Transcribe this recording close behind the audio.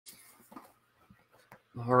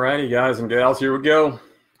Alrighty, guys and gals, here we go.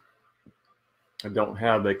 I don't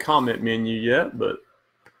have a comment menu yet, but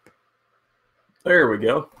there we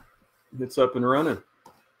go. It's up and running.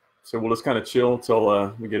 So we'll just kind of chill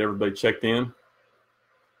until we get everybody checked in.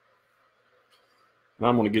 And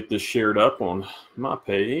I'm going to get this shared up on my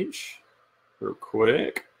page real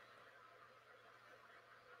quick.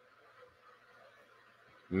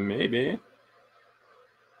 Maybe.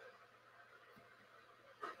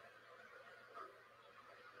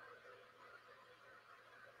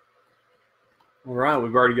 All right,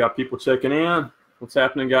 we've already got people checking in. What's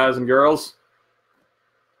happening, guys and girls?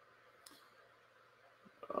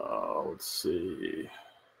 Let's see.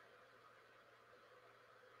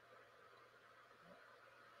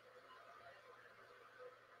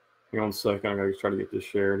 Hang on a second. I gotta try to get this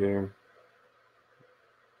shared here.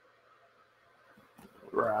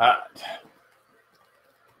 Right.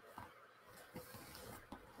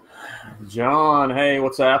 John, hey,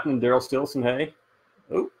 what's happening? Daryl Stilson, hey.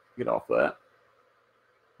 Oh, get off that.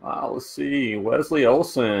 Wow, let's see. Wesley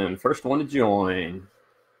Olson, first one to join.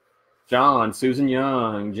 John, Susan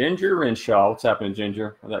Young, Ginger Renshaw. What's happening,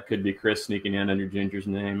 Ginger? Well, that could be Chris sneaking in under Ginger's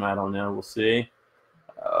name. I don't know. We'll see.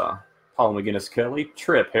 Paul McGinnis Kelly,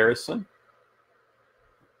 Trip Harrison,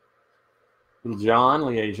 Little John,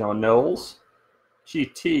 Liaison Knowles,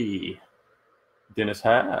 GT, Dennis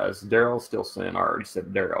Has, Daryl Stilson. I already said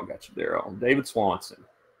Daryl. Got you, Daryl. David Swanson,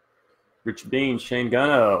 Rich Bean, Shane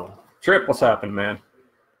Gunno. Trip, what's happening, man?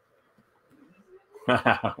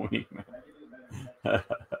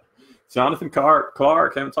 Jonathan Clark,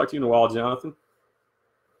 haven't talked to you in a while, Jonathan.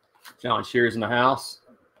 John Shears in the house.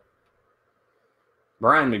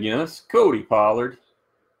 Brian McGinnis, Cody Pollard.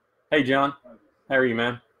 Hey, John. How are you,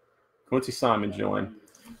 man? Quincy Simon joined.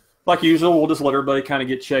 Like usual, we'll just let everybody kind of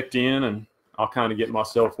get checked in, and I'll kind of get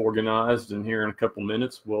myself organized. And here in a couple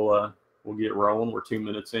minutes, we'll get rolling. We're 2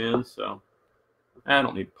 minutes in, so I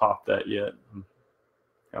don't need to pop that yet.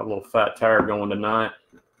 Got a little fat tire going tonight.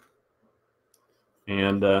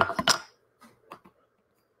 And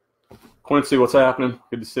Quincy, what's happening?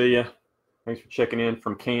 Good to see you. Thanks for checking in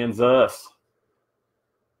from Kansas.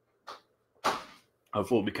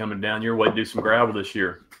 Hopefully we'll be coming down your way to do some gravel this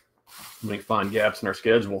year. Make find gaps in our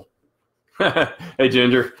schedule. Hey,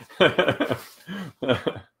 Ginger.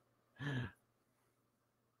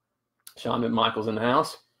 Sean McMichael's in the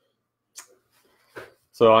house.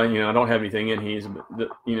 So I don't have anything in these, but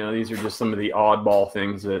these are just some of the oddball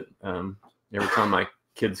things that every time my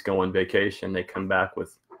kids go on vacation, they come back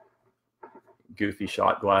with goofy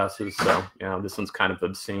shot glasses. So this one's kind of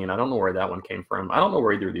obscene. I don't know where that one came from. I don't know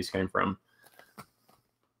where either of these came from.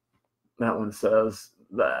 That one says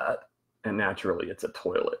that, and naturally it's a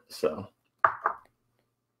toilet. So I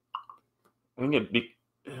think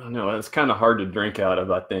I don't know, it's kind of hard to drink out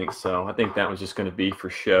of, I think. So I think that one's just going to be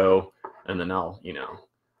for show, and then I'll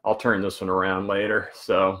turn this one around later.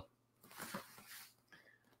 So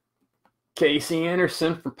Casey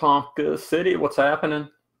Anderson from Ponca City, what's happening?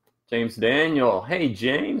 James Daniel, hey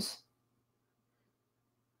James.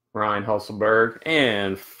 Ryan Husselberg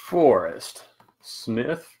and Forrest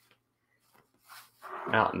Smith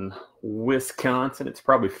out in Wisconsin. It's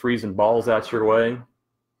probably freezing balls out your way.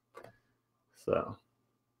 So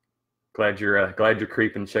glad you're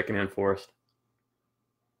creeping, checking in, Forrest.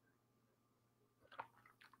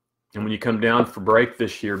 And when you come down for break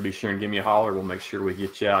this year, be sure and give me a holler. We'll make sure we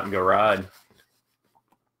get you out and go ride.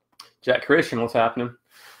 Jack Christian, what's happening?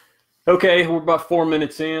 Okay, we're about 4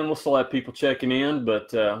 minutes in. We'll still have people checking in,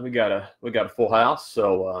 but we got a full house.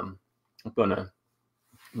 So I'm gonna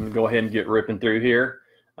go ahead and get ripping through here.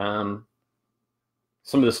 Some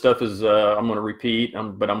of the stuff is I'm gonna repeat,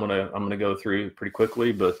 but I'm gonna go through pretty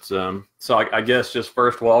quickly. But so I guess just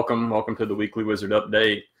first, welcome to the Weekly Wizard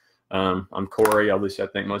Update. I'm Corey. At least I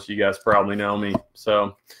think most of you guys probably know me.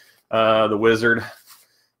 So the Wizard,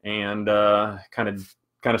 and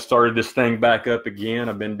kind of started this thing back up again.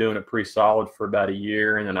 I've been doing it pretty solid for about a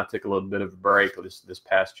year, and then I took a little bit of a break this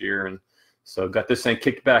past year, and so got this thing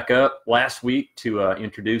kicked back up last week to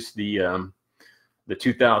introduce the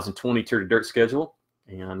 2020 Tour de Dirt schedule,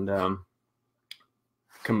 and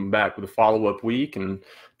coming back with a follow-up week and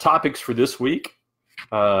topics for this week.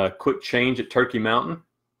 Quick change at Turkey Mountain.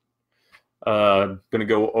 Going to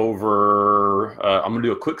go over, I'm going to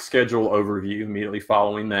do a quick schedule overview immediately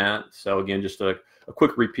following that. So again, just a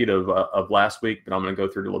quick repeat of last week, but I'm going to go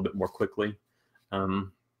through it a little bit more quickly.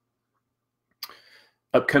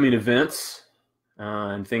 Upcoming events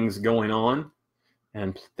and things going on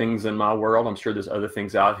and things in my world. I'm sure there's other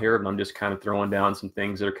things out here, but I'm just kind of throwing down some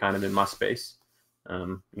things that are kind of in my space.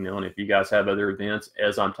 And if you guys have other events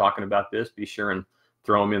as I'm talking about this, be sure and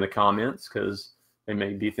throw them in the comments, because they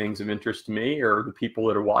may be things of interest to me or the people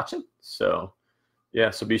that are watching. So yeah,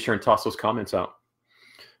 so be sure and toss those comments out.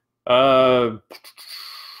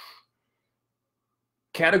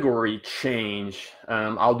 Category change.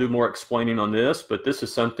 I'll do more explaining on this, but this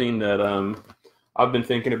is something that I've been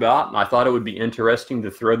thinking about, and I thought it would be interesting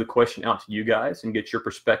to throw the question out to you guys and get your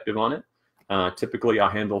perspective on it. Typically, I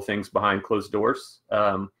handle things behind closed doors.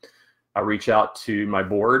 I reach out to my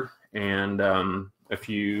board and a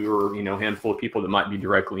few or handful of people that might be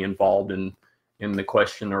directly involved in the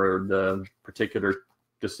question or the particular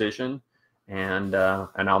decision, and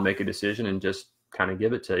I'll make a decision and just kind of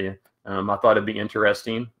give it to you. I thought it'd be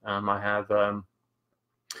interesting. I have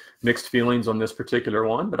mixed feelings on this particular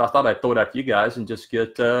one, but I thought I'd throw it out to you guys and just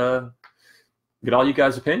get all you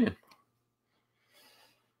guys' opinion.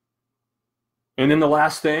 And then the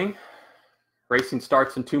last thing, racing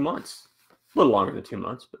starts in 2 months. A little longer than 2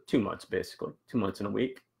 months, but 2 months basically. 2 months and a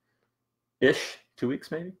week-ish, 2 weeks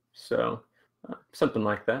maybe. So something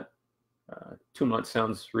like that. 2 months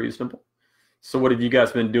sounds reasonable. So what have you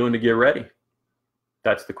guys been doing to get ready?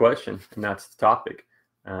 That's the question, and that's the topic.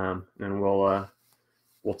 And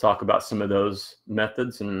we'll talk about some of those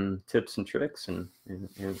methods and tips and tricks and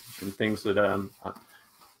things that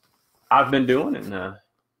I've been doing,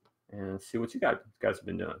 and see what you guys have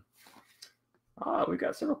been doing. We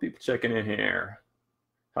got several people checking in here.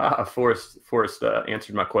 Forrest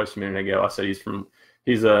answered my question a minute ago. I said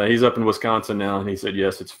he's up in Wisconsin now, and he said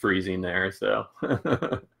yes, it's freezing there. So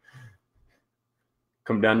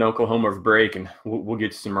come down to Oklahoma for break, and we'll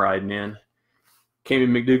get you some riding in. Cami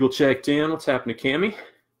McDougall checked in. What's happening, Cami?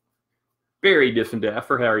 Barry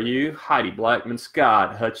Diffendaffer, how are you? Heidi Blackman,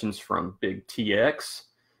 Scott Hutchins from Big TX,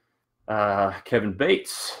 Kevin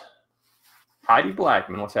Bates, Heidi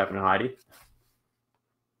Blackman. What's happening, Heidi?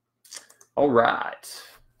 All right.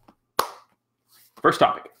 First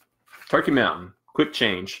topic, Turkey Mountain. Quick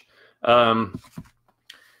change.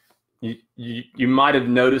 You might have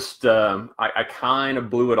noticed I kind of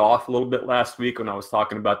blew it off a little bit last week when I was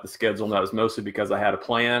talking about the schedule, and that was mostly because I had a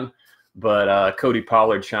plan. But Cody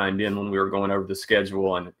Pollard chimed in when we were going over the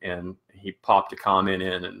schedule, and he popped a comment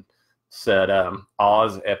in and said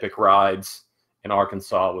Oz Epic Rides in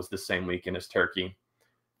Arkansas was the same weekend as Turkey.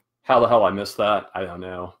 How the hell I missed that? I don't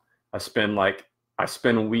know. I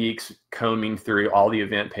spend weeks combing through all the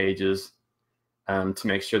event pages to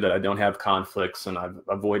make sure that I don't have conflicts, and I've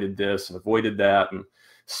avoided this and avoided that, and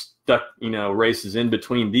stuck races in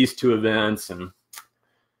between these two events, and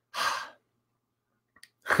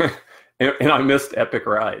and I missed Epic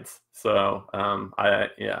Rides. So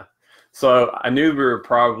so I knew we were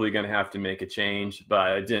probably going to have to make a change, but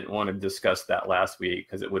I didn't want to discuss that last week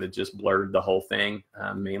because it would have just blurred the whole thing.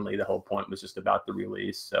 Mainly the whole point was just about the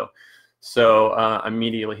release. So I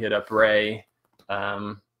immediately hit up Ray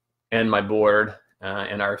and my board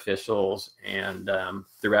and our officials, and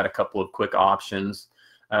threw out a couple of quick options.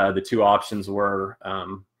 The two options were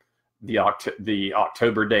the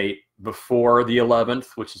October date before the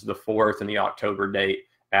 11th, which is the 4th, and the October date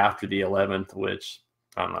after the 11th, which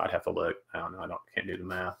I don't know. I'd have to look. I don't know. Can't do the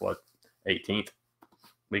math. What, 18th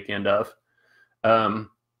weekend of?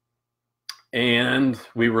 And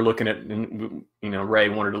we were looking at, Ray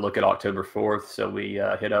wanted to look at October 4th, so we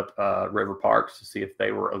hit up River Parks to see if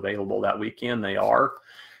they were available that weekend. They are,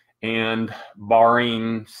 and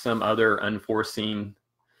barring some other unforeseen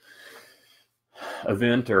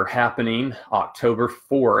event or happening, October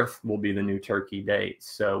 4th will be the new Turkey date.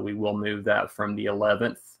 So we will move that from the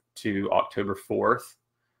 11th to October 4th.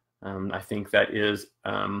 I think that is,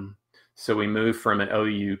 so we moved from an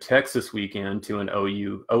OU Texas weekend to an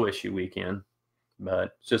OU OSU weekend,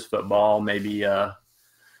 but just football. Maybe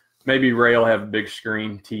Ray will have a big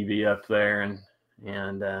screen TV up there and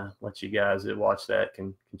let you guys that watch that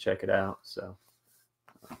can check it out. So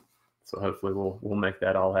hopefully we'll make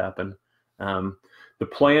that all happen. The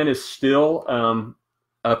plan is still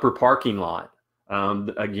upper parking lot.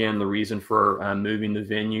 Again, the reason for moving the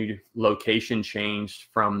venue location changed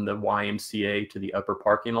from the YMCA to the upper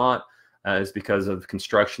parking lot is because of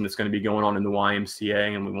construction that's going to be going on in the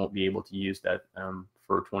YMCA, and we won't be able to use that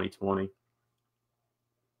for 2020.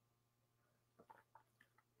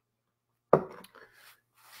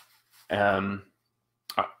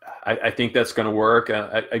 I think that's going to work.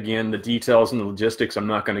 Again, the details and the logistics, I'm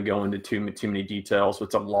not going to go into too many details.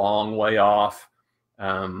 It's a long way off.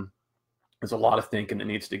 There's a lot of thinking that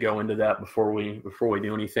needs to go into that before we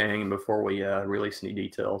do anything and before we release any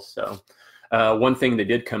details. So one thing that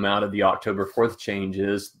did come out of the October 4th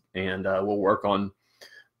changes, and we'll work on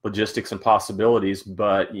logistics and possibilities,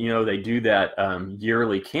 but they do that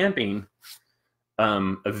yearly camping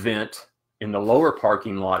event in the lower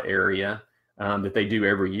parking lot area that they do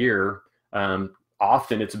every year.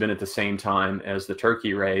 Often it's been at the same time as the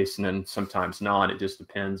turkey race, and then sometimes not. It just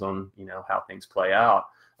depends on, you know, how things play out.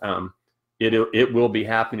 It will be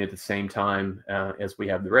happening at the same time as we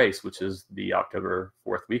have the race, which is the October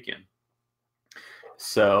 4th weekend.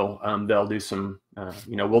 So they'll do some,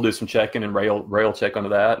 you know, we'll do some checking and rail check onto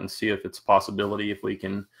that and see if it's a possibility, if we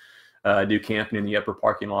can do camping in the upper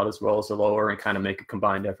parking lot as well as the lower, and kind of make a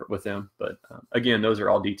combined effort with them. But again, those are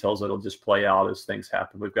all details that'll just play out as things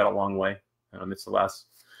happen. We've got a long way. It's the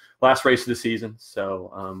last race of the season.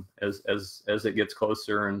 So as it gets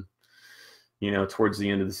closer and, you know, towards the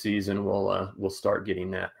end of the season, we'll start getting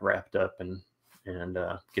that wrapped up and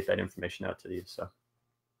get that information out to you. So.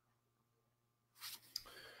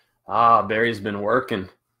 Barry's been working,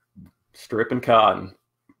 stripping cotton.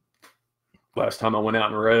 Last time I went out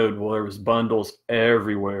on the road, well, there was bundles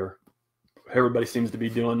everywhere. Everybody seems to be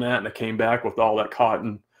doing that, and I came back with all that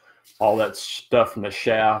cotton, all that stuff from the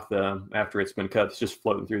shaft after it's been cut. It's just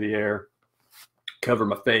floating through the air. Covered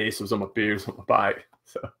my face. It was on my beard, it was on my bike.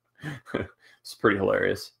 So it's pretty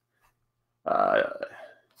hilarious.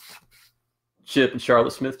 Chip and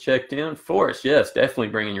Charlotte Smith checked in. Forrest, yes, definitely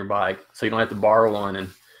bringing your bike so you don't have to borrow one and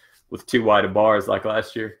with too wide of bars like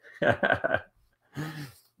last year.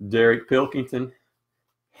 Derek Pilkington.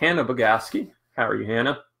 Hannah Bogaski. How are you,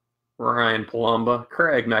 Hannah? Ryan Palumba.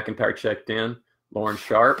 Craig McIntyre checked in. Lauren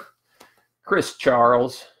Sharp. Chris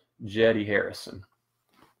Charles. Jetty Harrison.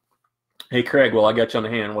 Hey, Craig, well, I got you on the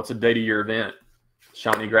hand. What's the date of your event?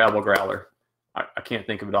 Shawnee Gravel Growler. I can't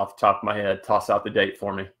think of it off the top of my head. Toss out the date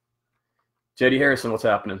for me. Jetty Harrison, what's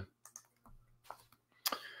happening?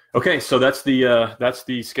 Okay, so that's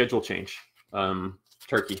the schedule change,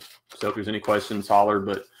 turkey. So if there's any questions, holler.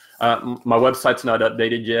 But my website's not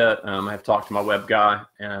updated yet. I have talked to my web guy,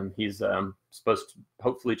 and he's supposed to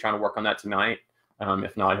hopefully trying to work on that tonight.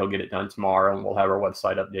 If not, he'll get it done tomorrow, and we'll have our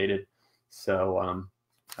website updated. So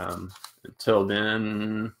until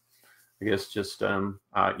then, I guess just you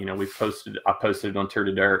know, I posted it on Tour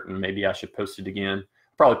de Dirt, and maybe I should post it again.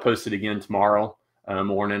 Probably post it again tomorrow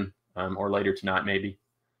morning or later tonight, maybe.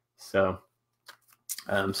 So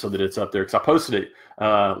so that it's up there, because I posted it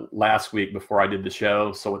last week before I did the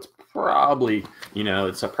show, so it's probably, you know,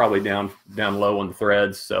 it's probably down low on the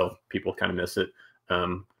threads, so people kind of miss it.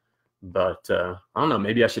 But I don't know,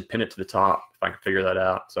 maybe I should pin it to the top if I can figure that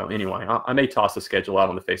out. So anyway, I may toss the schedule out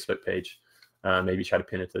on the Facebook page. Maybe try to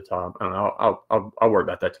pin it to the top. I don't know. I'll worry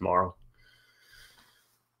about that tomorrow.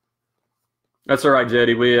 That's all right,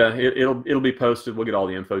 Jetty. It'll be posted. We'll get all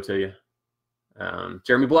the info to you.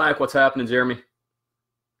 Jeremy Black, what's happening, Jeremy?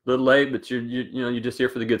 A little late, but you're just here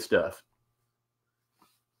for the good stuff.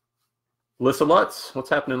 Lissa Lutz, what's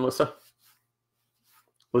happening, Lissa?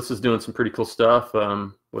 Lissa's doing some pretty cool stuff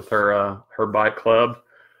with her bike club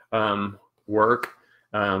work,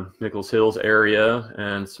 Nichols Hills area,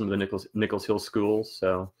 and some of the Nichols Hills schools.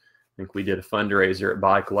 So I think we did a fundraiser at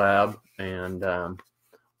Bike Lab, and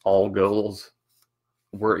all goals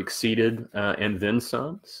were exceeded and then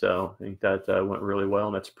some. So I think that went really well,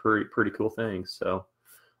 and that's a pretty cool thing. So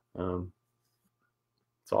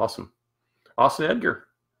it's awesome. Austin Edgar.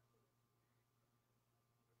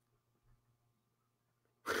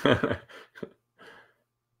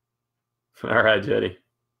 All right, Jetty.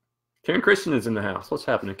 Karen Christian is in the house. What's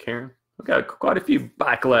happening, Karen? We've got quite a few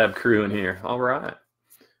Bike Lab crew in here. All right.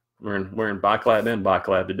 We're in Bike Lab and Bike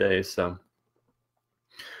Lab today. So,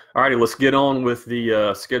 all righty, let's get on with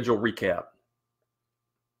the schedule recap.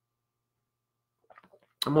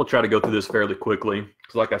 I'm going to try to go through this fairly quickly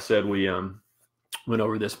because, like I said, we went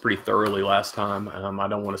over this pretty thoroughly last time. I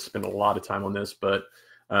don't want to spend a lot of time on this, but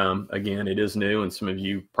again, it is new, and some of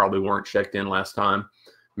you probably weren't checked in last time.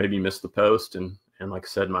 Maybe you missed the post, and like I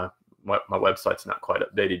said, my website's not quite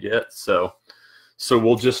updated yet. So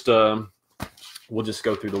we'll just go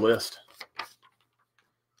through the list.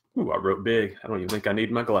 Ooh, I wrote big. I don't even think I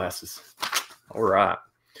need my glasses. All right.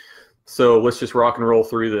 So let's just rock and roll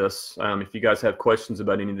through this. If you guys have questions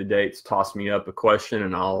about any of the dates, toss me up a question,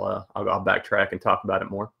 and I'll backtrack and talk about it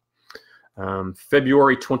more.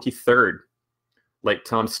 February 23rd, Lake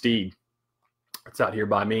Tom Steed. It's out here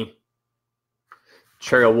by me.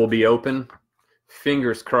 Trail will be open.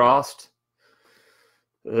 Fingers crossed.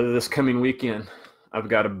 This coming weekend, I've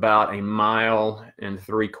got about 1 3/4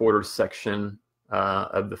 miles section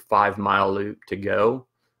of the 5-mile loop to go.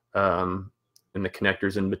 And the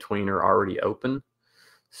connectors in between are already open.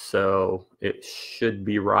 So it should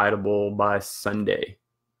be rideable by Sunday.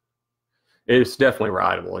 It's definitely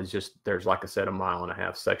rideable. It's just, there's, like I said, 1.5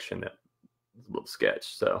 mile section that is a little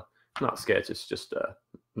sketch. So not sketch, it's just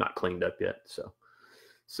not cleaned up yet.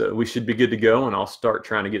 So we should be good to go, and I'll start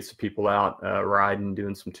trying to get some people out riding,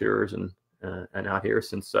 doing some tours and out here,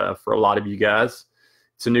 since for a lot of you guys,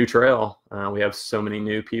 it's a new trail. We have so many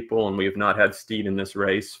new people, and we have not had Steed in this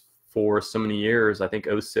race for so many years. I think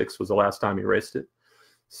 '06 was the last time he raced it.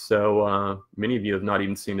 So many of you have not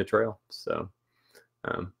even seen the trail. So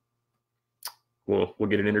we'll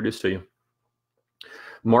get it introduced to you.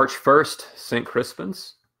 March 1st, St.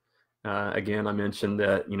 Crispin's. Again, I mentioned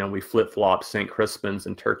that, we flip-flopped St. Crispin's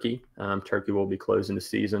and Turkey. Turkey will be closing the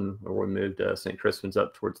season, or we moved St. Crispin's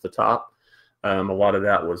up towards the top. A lot of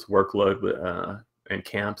that was workload and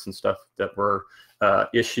camps and stuff that were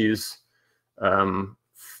issues for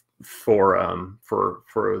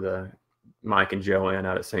the Mike and Joanne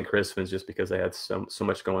out at St. Crispin's, just because they had so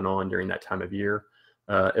much going on during that time of year,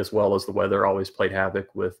 as well as the weather always played havoc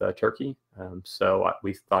with Turkey. So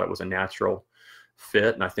we thought it was a natural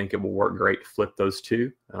fit, and I think it will work great to flip those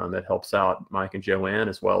two. That helps out Mike and Joanne,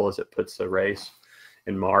 as well as it puts the race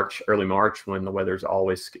in March, early March, when the weather's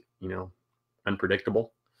always,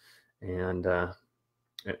 unpredictable, and on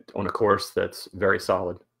a course that's very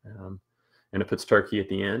solid. And it puts Turkey at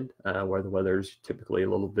the end, where the weather's typically a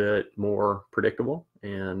little bit more predictable.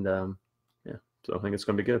 And yeah, so I think it's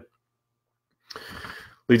going to be good.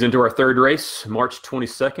 Leads into our third race, March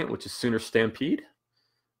 22nd, which is Sooner Stampede.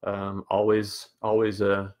 Always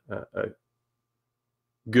a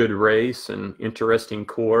good race and interesting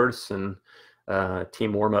course, and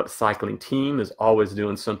team warm-up cycling team is always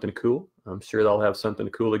doing something cool. I'm sure they'll have something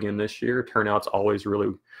cool again this year. Turnout's always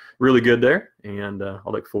really, really good there, and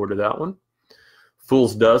I'll look forward to that one.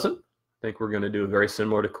 Fool's Dozen. I think we're going to do a very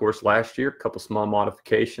similar to course last year, a couple small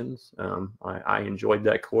modifications. I enjoyed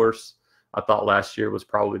that course. I thought last year was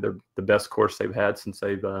probably the best course they've had since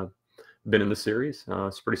they've been in the series. I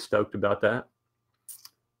was pretty stoked about that.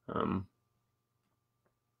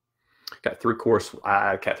 Cat 3 course will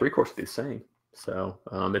be the same. So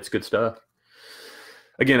it's good stuff.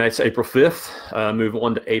 Again, it's April 5th. Move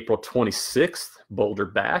on to April 26th, Boulder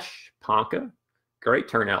Bash, Ponca. Great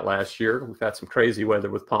turnout last year. We've had some crazy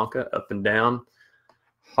weather with Ponca, up and down.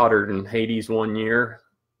 Hotter than Hades one year.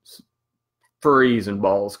 Freezing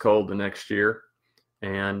balls cold the next year.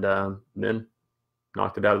 And then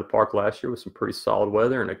knocked it out of the park last year with some pretty solid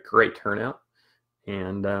weather and a great turnout.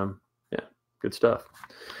 And yeah, good stuff.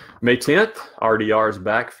 May 10th, RDR is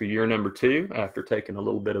back for year number 2 after taking a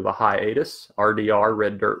little bit of a hiatus. RDR,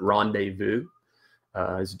 Red Dirt Rendezvous,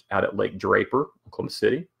 is out at Lake Draper, Oklahoma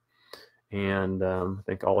City. And I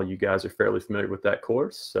think all of you guys are fairly familiar with that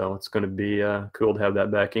course. So it's going to be cool to have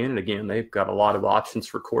that back in. And again, they've got a lot of options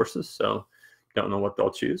for courses. So don't know what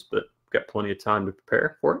they'll choose, but got plenty of time to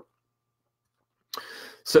prepare for it.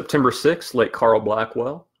 September 6th, Lake Carl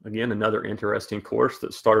Blackwell. Again, another interesting course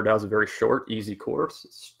that started out as a very short, easy course.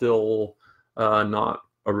 It's still not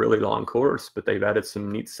a really long course, but they've added some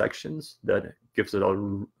neat sections that gives it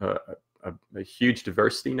a huge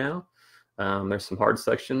diversity now. There's some hard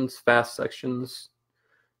sections, fast sections,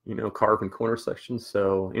 carve and corner sections.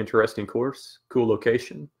 So interesting course, cool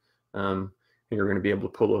location. And you're going to be able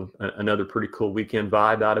to pull another pretty cool weekend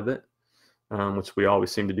vibe out of it, which we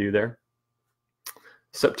always seem to do there.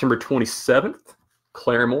 September 27th,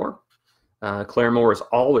 Claremore. Claremore is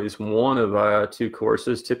always one of 2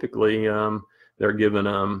 courses. Typically, they're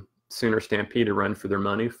given Sooner Stampede a run for their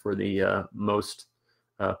money for the most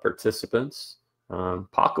participants.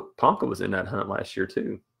 Ponca was in that hunt last year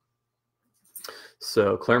too.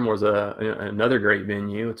 So Claremore's another great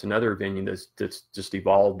venue. It's another venue that's just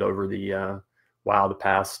evolved over the the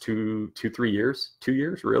past 2 years, 2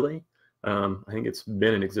 years really. I think it's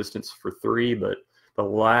been in existence for 3, but the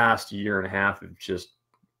last year and a half have just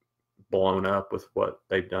blown up with what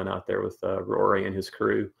they've done out there with Rory and his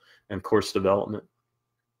crew and course development.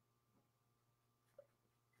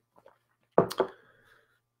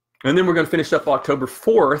 And then we're going to finish up October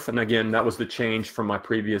 4th. And again, that was the change from my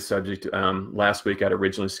previous subject. Last week, I'd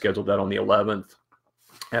originally scheduled that on the 11th.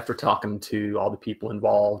 After talking to all the people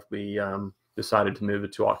involved, we decided to move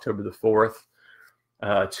it to October the 4th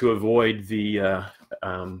to avoid the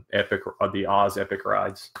Oz Epic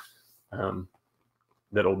Rides.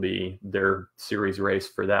 That'll be their series race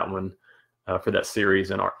for that one, for that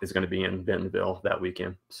series, and is going to be in Bentonville that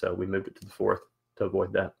weekend. So we moved it to the 4th to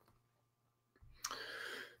avoid that.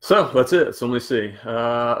 So that's it. So let me see.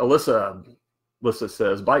 Alyssa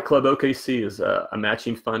says, Bike Club OKC is a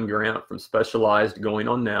matching fund grant from Specialized going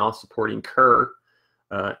on now, supporting Kerr,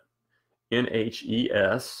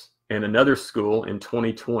 NHES, and another school in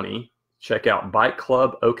 2020. Check out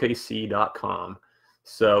bikeclubokc.com.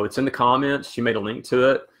 So it's in the comments. She made a link to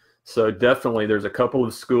it. So definitely there's a couple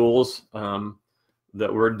of schools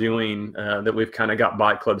that we're doing, that we've kind of got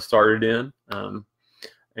Bike Club started in.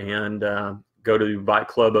 And go to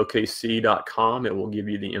bikeclubokc.com. It will give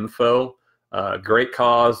you the info. Great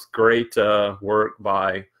cause, great work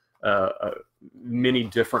by many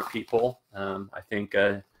different people. I think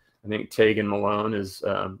Tegan Malone is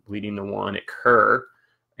leading the one at Kerr,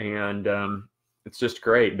 and it's just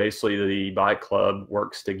great. Basically, the Bike Club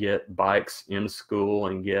works to get bikes in school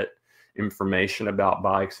and get information about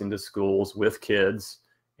bikes into schools with kids,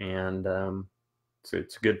 and so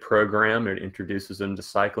it's a good program. It introduces them to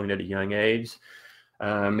cycling at a young age,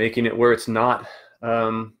 making it where it's not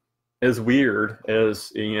as weird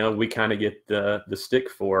as, we kind of get the stick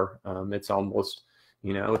for. It's almost,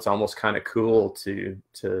 it's almost kind of cool to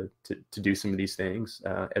do some of these things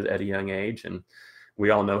at a young age. And we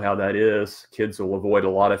all know how that is. Kids will avoid a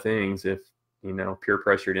lot of things if, peer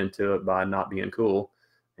pressured into it by not being cool.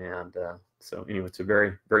 And so anyway, it's a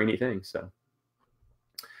very, very neat thing. So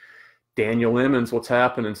Daniel Lemons, what's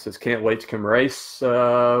happening? Says, can't wait to come race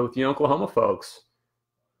with the Oklahoma folks.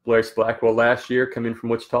 Blair's Blackwell last year, coming from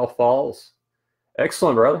Wichita Falls.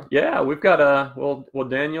 Excellent, brother. Yeah, we've got well,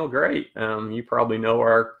 Daniel, great. You probably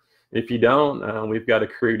know if you don't, we've got a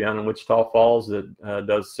crew down in Wichita Falls that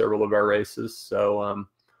does several of our races. So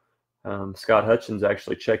Scott Hutchins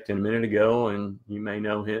actually checked in a minute ago, and you may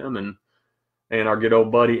know him, and our good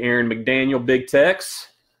old buddy Aaron McDaniel, Big Tex,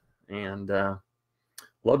 and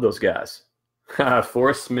love those guys.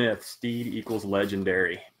 Forrest Smith, Steed equals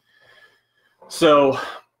legendary. So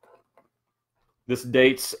this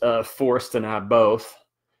dates Forrest and I both.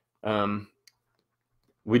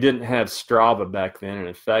 We didn't have Strava back then, and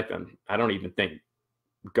in fact, I don't even think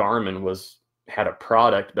Garmin had a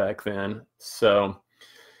product back then. So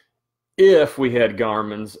if we had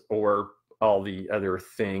Garmin's or all the other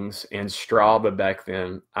things and Strava back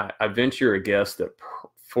then, I venture a guess that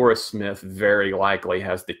Forrest Smith very likely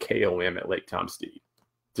has the KOM at Lake Tom Steed.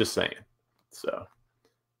 Just saying. So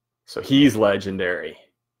he's legendary.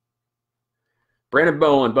 Brandon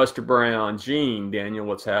Bowen, Buster Brown, Gene, Daniel,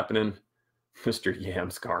 what's happening? Mr.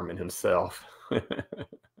 Yams Garmin himself.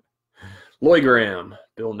 Lloyd Graham,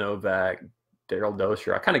 Bill Novak, Daryl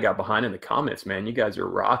Dosher. I kind of got behind in the comments, man. You guys are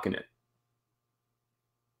rocking it.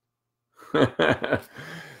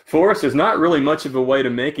 Forrest, there's not really much of a way to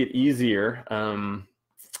make it easier.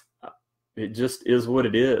 It just is what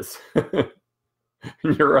it is.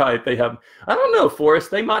 You're right. They have, I don't know,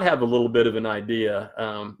 Forrest, they might have a little bit of an idea.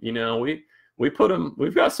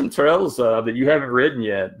 We've got some trails that you haven't ridden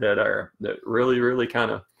yet that really, really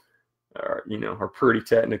kind of are pretty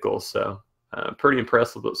technical. So pretty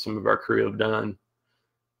impressed with what some of our crew have done.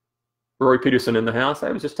 Rory Peterson in the house.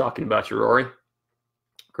 I was just talking about you, Rory.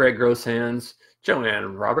 Greg Grosshands,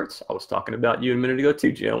 Joanne Roberts. I was talking about you a minute ago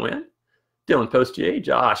too, Joanne. Dylan Postier,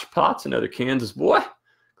 Josh Potts, another Kansas boy.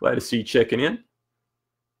 Glad to see you checking in.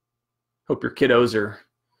 Hope your kiddos are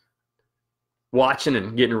watching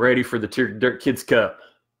and getting ready for the Dirt Kids Cup.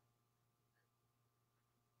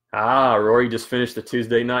 Rory just finished the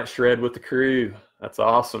Tuesday night shred with the crew. That's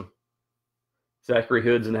awesome. Zachary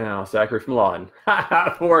Hood's in the house. Zachary from Lawton.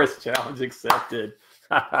 Forrest challenge accepted.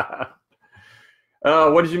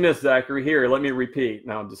 What did you miss, Zachary? Here, let me repeat.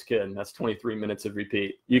 No, I'm just kidding. That's 23 minutes of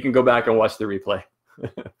repeat. You can go back and watch the replay.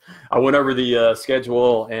 I went over the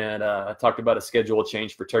schedule and I talked about a schedule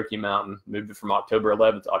change for Turkey Mountain. Moved it from October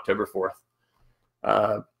 11th to October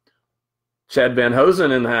 4th. Chad Van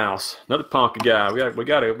Hosen in the house. Another Ponca guy. We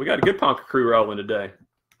got a good Ponca crew rolling today.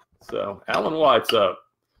 So Alan White's up.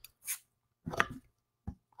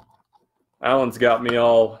 Alan's got me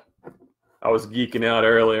all. I was geeking out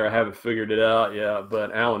earlier. I haven't figured it out yet,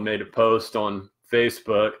 but Alan made a post on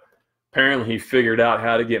Facebook. Apparently he figured out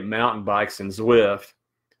how to get mountain bikes in Zwift.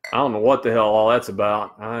 I don't know what the hell all that's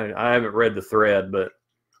about. I haven't read the thread, but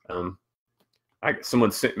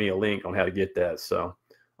someone sent me a link on how to get that. So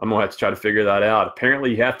I'm going to have to try to figure that out. Apparently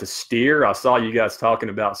you have to steer. I saw you guys talking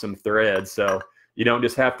about some threads. So you don't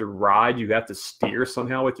just have to ride. You have to steer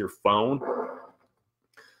somehow with your phone.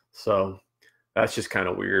 So that's just kind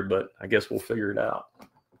of weird, but I guess we'll figure it out.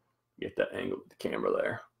 Get that angle with the camera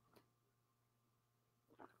there.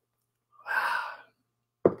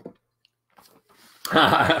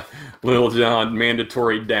 Little John,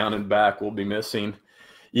 mandatory down and back will be missing.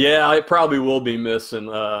 Yeah, it probably will be missing.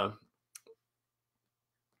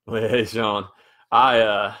 Hey, Sean,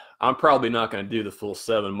 I'm probably not going to do the full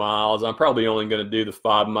 7 miles. I'm probably only going to do the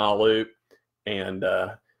 5-mile loop and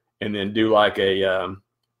then do like a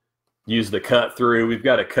use the cut through. We've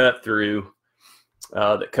got a cut through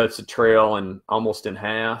that cuts the trail almost in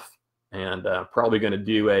half, and probably going to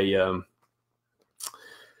do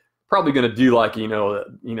like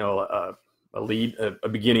a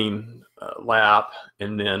beginning lap,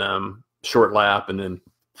 and then short lap, and then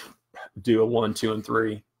do a 1, 2, and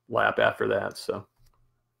 3 lap after that.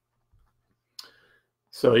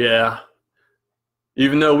 So yeah,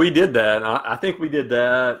 even though we did that, I think we did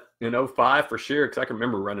that in 05 for sure, because I can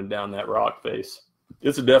remember running down that rock face.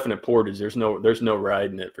 It's a definite portage. There's no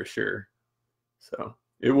riding it for sure. So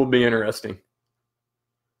it will be interesting.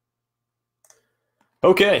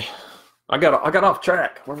 Okay, I got off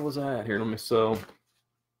track. Where was I at here? Let me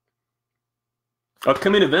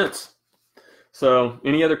upcoming events. So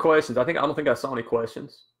any other questions? I don't think I saw any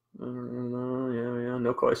questions. Yeah,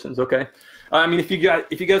 no questions. Okay. I mean, if you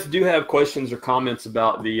guys do have questions or comments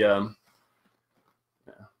about the a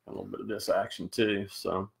little bit of this action too.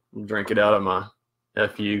 So I'll drink it out of my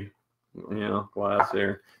FU glass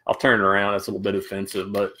here. I'll turn it around. It's a little bit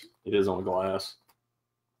offensive, but it is on glass.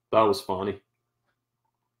 That was funny.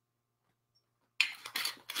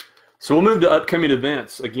 So we'll move to upcoming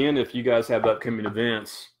events. Again, if you guys have upcoming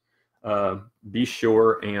events, be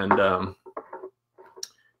sure and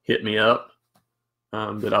hit me up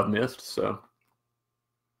that I've missed. So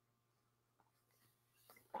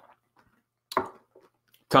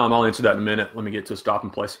Tom, I'll answer that in a minute. Let me get to a stopping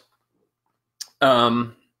place.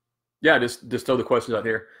 Yeah, just throw the questions out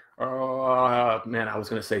here. Man, I was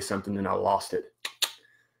going to say something and I lost it.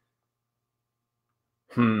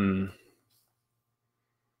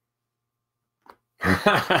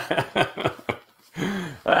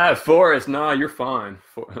 Forrest, nah, you're fine.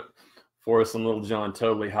 Forrest and Little John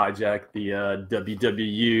totally hijacked the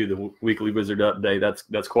WWU, the Weekly Wizard Update.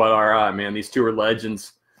 That's quite all right, man. These two are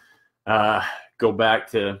legends. We all go back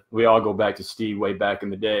to Steve way back in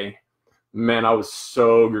the day. Man, I was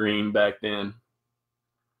so green back then.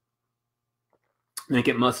 I think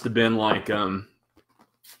it must have been like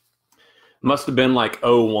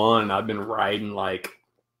 01. I've been riding like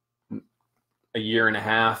a year and a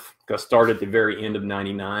half. I started at the very end of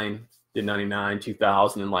 99, did 99,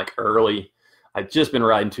 2000, and like early. I'd just been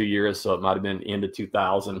riding 2 years, so it might have been end of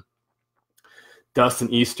 2000. Dustin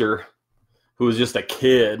Easter, who was just a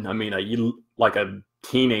kid, I mean, like a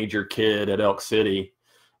teenager kid at Elk City,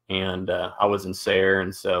 and I was in Sayre,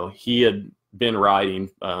 and so he had been riding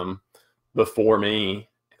before me,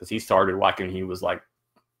 because he started like when he was like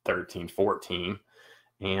 13, 14,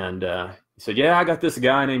 and he said, "Yeah, I got this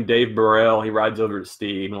guy named Dave Burrell. He rides over at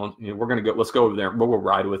Steve. Well, we're gonna go. Let's go over there. We'll go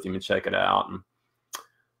ride with him and check it out." And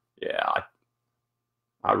yeah,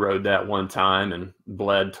 I rode that one time and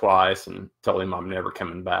bled twice and told him I'm never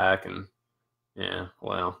coming back. And yeah,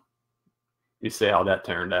 well, you see how that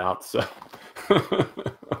turned out. So,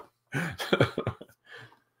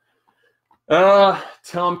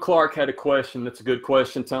 Tom Clark had a question. That's a good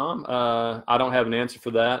question, Tom. I don't have an answer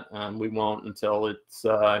for that. We won't until it's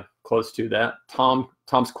close to that.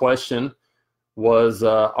 Tom's question was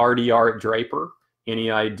RDR at Draper.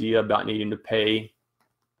 Any idea about needing to pay?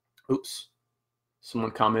 Oops.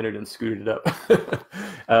 Someone commented and scooted it up.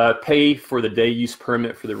 Pay for the day use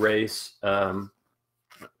permit for the race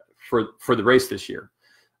for the race this year.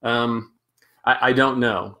 I don't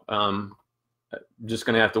know. Just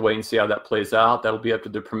going to have to wait and see how that plays out. That'll be up to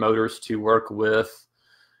the promoters to work with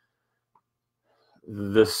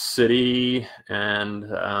the city and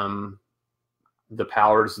the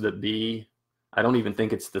powers that be. I don't even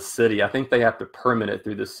think it's the city. I think they have to permit it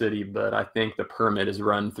through the city, but I think the permit is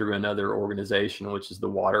run through another organization, which is the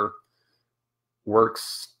Water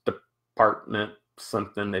Works Department,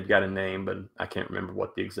 something. They've got a name, but I can't remember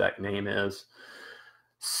what the exact name is.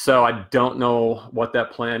 So I don't know what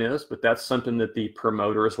that plan is, but that's something that the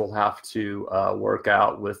promoters will have to work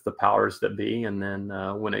out with the powers that be. And then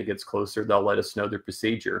when it gets closer, they'll let us know their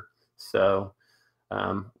procedure. So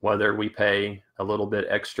whether we pay a little bit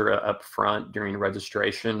extra up front during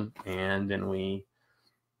registration and then we,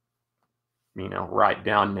 write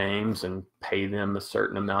down names and pay them a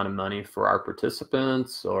certain amount of money for our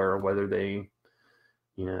participants, or whether they,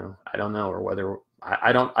 I don't know, or whether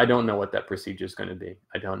I don't know what that procedure is going to be.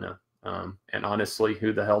 I don't know. And honestly,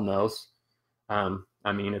 who the hell knows? I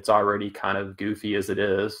mean, it's already kind of goofy as it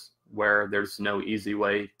is, where there's no easy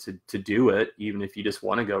way to do it, even if you just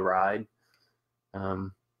want to go ride.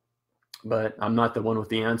 But I'm not the one with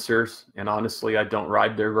the answers. And honestly, I don't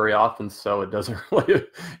ride there very often, so it doesn't really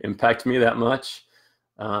impact me that much.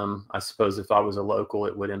 I suppose if I was a local,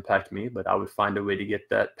 it would impact me, but I would find a way to get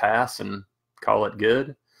that pass and call it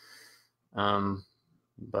good.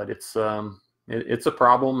 But it's a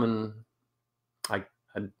problem, and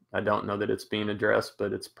I don't know that it's being addressed,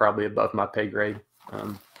 but it's probably above my pay grade.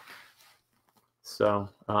 So,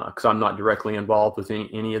 because I'm not directly involved with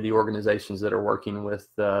any of the organizations that are working with,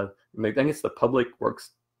 I think it's the Public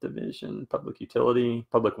Works Division, Public Utility,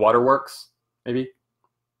 Public Waterworks, maybe.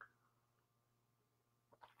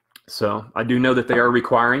 So I do know that they are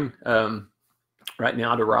requiring right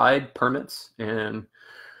now to ride permits, and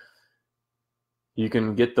you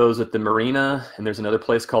can get those at the marina, and there's another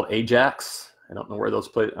place called Ajax. I don't know where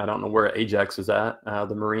I don't know where Ajax is at.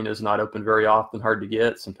 The marina is not open very often, hard to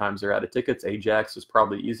get. Sometimes they're out of tickets. Ajax is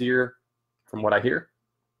probably easier from what I hear.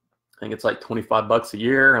 I think it's like 25 bucks a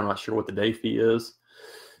year. I'm not sure what the day fee is.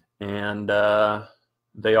 And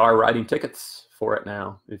they are writing tickets for it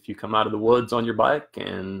now. If you come out of the woods on your bike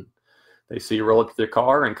and they see you roll up to their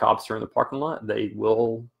car and cops are in the parking lot, they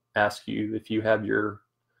will ask you if you have your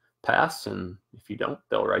pass, and if you don't,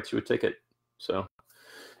 they'll write you a ticket. So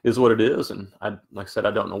is what it is. And like I said,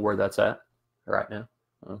 I don't know where that's at right now.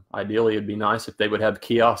 Ideally, it'd be nice if they would have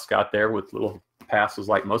kiosks out there with little passes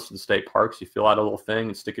like most of the state parks. You fill out a little thing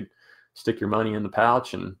and stick your money in the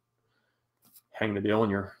pouch and hang the deal on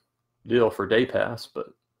your deal for day pass. But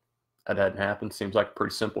that hadn't happened. Seems like a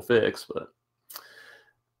pretty simple fix, but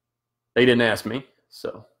they didn't ask me.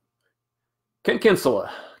 So Ken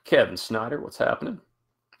Kinsella, Kevin Snyder, what's happening?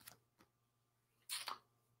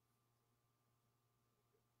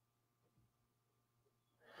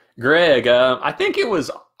 Greg, I think it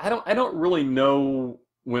was, I don't really know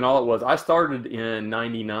when all it was. I started in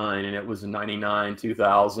 99 and it was 99,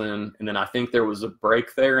 2000. And then I think there was a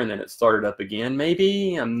break there and then it started up again,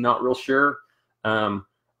 maybe. I'm not real sure.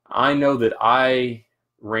 I know that I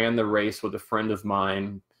ran the race with a friend of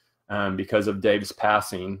mine because of Dave's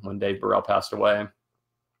passing, when Dave Burrell passed away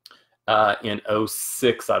in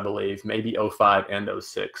 06, I believe, maybe 05 and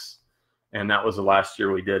 06. And that was the last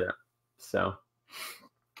year we did it. So.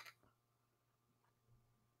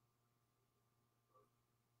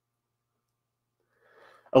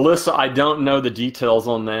 Alyssa, I don't know the details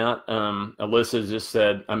on that. Alyssa just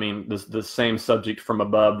said, I mean, the same subject from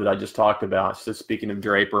above that I just talked about. So speaking of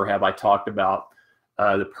Draper, have I talked about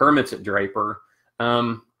the permits at Draper?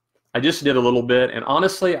 I just did a little bit. And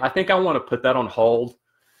honestly, I think I want to put that on hold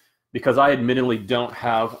because I admittedly don't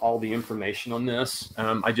have all the information on this.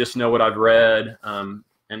 I just know what I've read and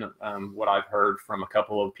what I've heard from a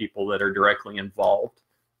couple of people that are directly involved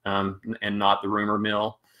and not the rumor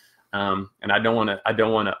mill. And I don't want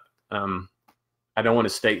to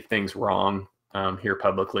state things wrong here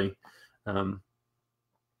publicly. I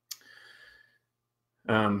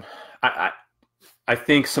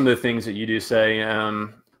think some of the things that you do say,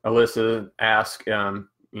 Alyssa asked,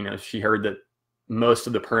 she heard that most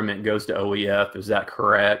of the permit goes to OEF. Is that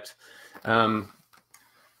correct?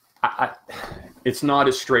 It's not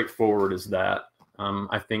as straightforward as that.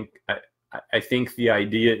 I think the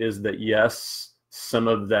idea is that yes, some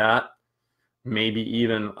of that, maybe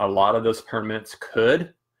even a lot of those permits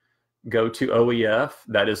could go to OEF.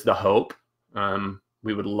 That is the hope.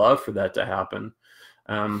 We would love for that to happen.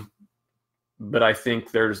 But I think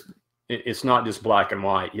it's not just black and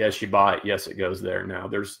white. Yes, you buy it. Yes, it goes there. Now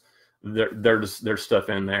there's stuff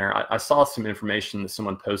in there. I saw some information that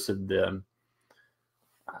someone posted the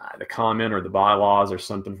comment or the bylaws or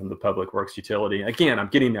something from the Public Works Utility. Again, I'm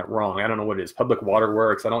getting that wrong. I don't know what it is. Public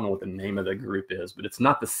Waterworks. I don't know what the name of the group is, but it's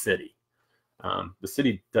not the city. The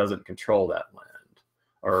city doesn't control that land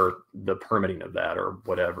or the permitting of that or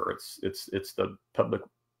whatever. It's the public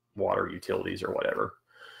water utilities or whatever.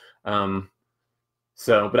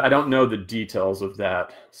 But I don't know the details of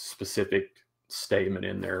that specific statement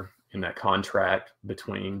in there, in that contract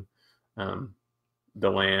between the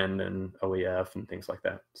land and OEF and things like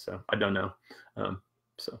that. So I don't know.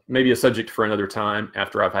 So maybe a subject for another time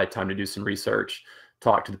after I've had time to do some research,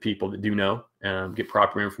 talk to the people that do know, get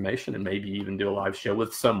proper information, and maybe even do a live show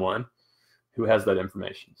with someone who has that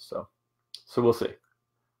information. So we'll see.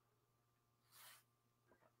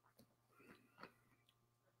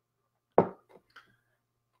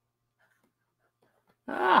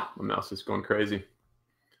 My mouse is going crazy.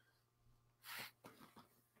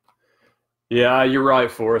 Yeah, you're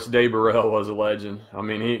right, Forrest. Dave Burrell was a legend. I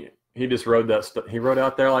mean, he just rode that stuff. He rode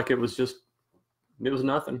out there like it was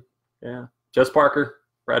nothing. Yeah. Jess Parker,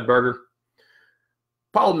 Brad Berger,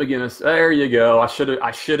 Paula McGinnis. There you go. I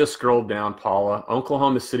should have scrolled down, Paula.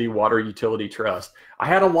 Oklahoma City Water Utility Trust. I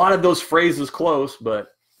had a lot of those phrases close, but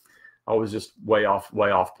I was just way off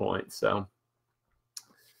point. So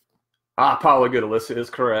Paula Good, Alyssa is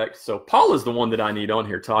correct. So Paula's the one that I need on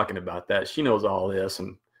here talking about that. She knows all this.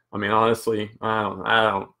 And I mean, honestly,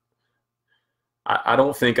 I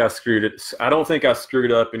don't think I screwed it. I don't think I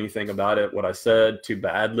screwed up anything about it, what I said, too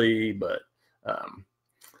badly. But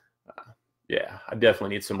yeah, I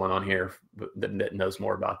definitely need someone on here that knows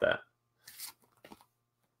more about that.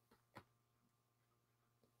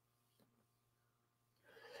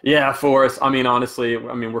 Yeah, for us, I mean, honestly,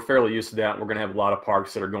 I mean, we're fairly used to that. We're going to have a lot of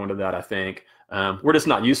parks that are going to that, I think. We're just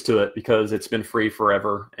not used to it because it's been free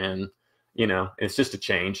forever, and it's just a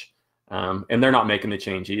change. And they're not making the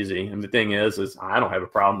change easy. And the thing is I don't have a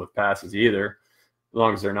problem with passes either, as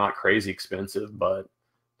long as they're not crazy expensive. But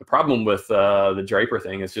the problem with the Draper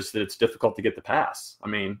thing is just that it's difficult to get the pass. I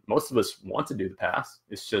mean, most of us want to do the pass.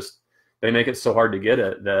 It's just they make it so hard to get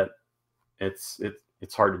it that it's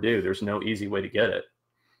hard to do. There's no easy way to get it.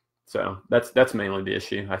 So that's mainly the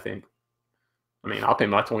issue, I think. I mean, I'll pay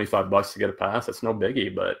my $25 to get a pass. That's no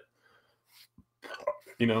biggie, but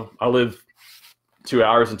I live 2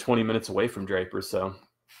 hours and 20 minutes away from Draper, so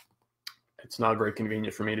it's not very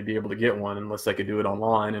convenient for me to be able to get one unless I could do it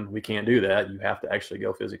online, and we can't do that. You have to actually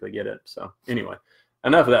go physically get it. So anyway,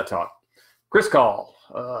 enough of that talk. Chris Call.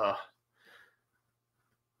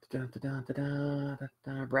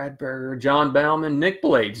 Brad Berger, John Bauman, Nick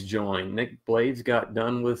Blades joined. Nick Blades got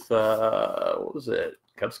done with, what was it?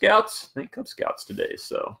 Cub Scouts? I think Cub Scouts today.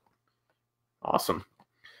 So awesome.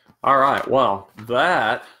 All right. Well,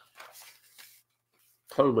 that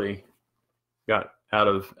totally got out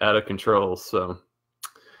of control. So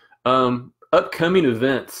upcoming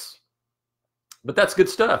events. But that's good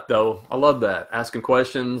stuff, though. I love that. Asking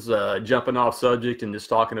questions, jumping off subject, and just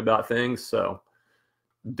talking about things. So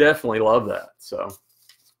definitely love that. So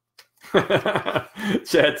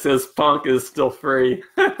Chad says Punk is still free.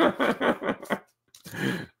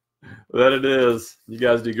 That it is. You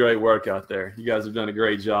guys do great work out there. You guys have done a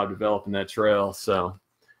great job developing that trail. So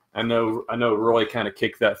I know Roy kind of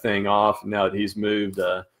kicked that thing off. Now that he's moved,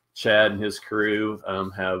 Chad and his crew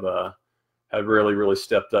have really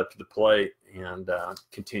stepped up to the plate and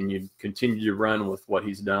continued to run with what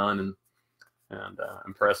he's done, and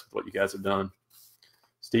impressed with what you guys have done.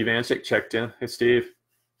 Steve Anchik checked in. Hey, Steve.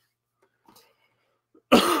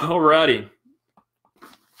 Alrighty.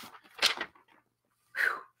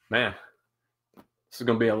 Man, this is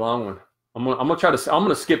going to be a long one. I'm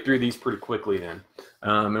gonna skip through these pretty quickly then,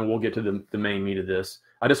 and we'll get to the main meat of this.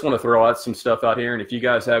 I just want to throw out some stuff out here, and if you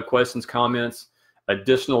guys have questions, comments,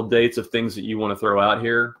 additional dates of things that you want to throw out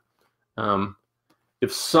here,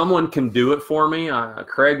 if someone can do it for me,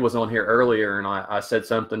 Craig was on here earlier, and I said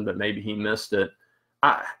something, but maybe he missed it.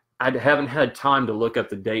 I haven't had time to look up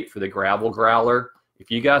the date for the gravel growler. If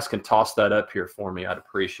you guys can toss that up here for me, I'd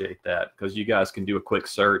appreciate that, because you guys can do a quick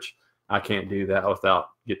search. I can't do that without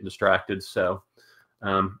getting distracted. So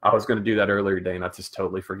I was going to do that earlier today, and I just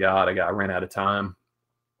totally forgot. I ran out of time.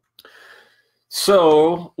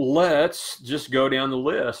 So let's just go down the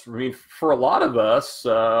list. I mean, for a lot of us,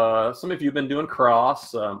 some of you have been doing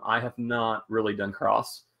cross. I have not really done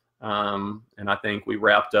cross. And I think we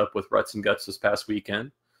wrapped up with Ruts and Guts this past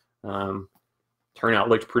weekend. Turnout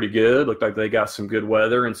looked pretty good. Looked like they got some good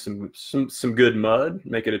weather and some good mud,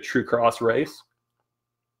 make it a true cross race.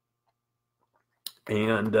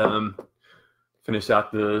 And finish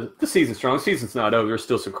out the season strong. The season's not over. There's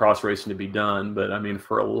still some cross racing to be done. But, I mean,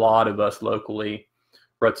 for a lot of us locally,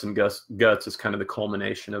 Ruts and Guts is kind of the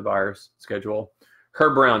culmination of our schedule.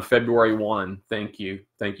 Herb Brown, February 1. Thank you.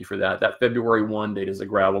 Thank you for that. That February 1 date is a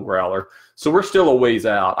gravel growler. So we're still a ways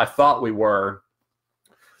out. I thought we were,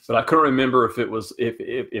 but I couldn't remember if it was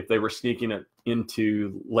if they were sneaking it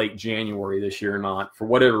into late January this year or not. For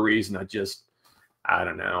whatever reason, I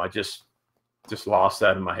don't know. I just lost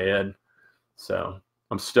that in my head. So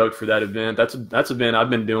I'm stoked for that event. That's an event I've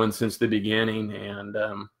been doing since the beginning, and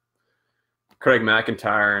Craig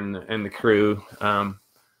McIntyre and the crew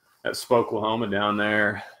at Spoklahoma down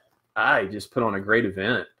there, I just put on a great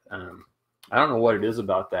event. I don't know what it is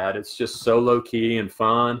about that. It's just so low key and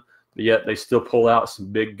fun, but yet they still pull out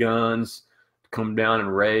some big guns to come down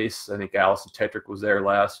and race. I think Allison Tetrick was there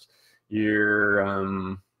last year.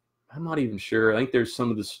 I'm not even sure. I think there's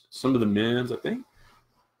some of the men's. I think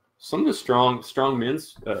some of the strong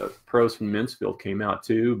men's pros from Mansfield came out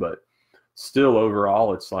too, but still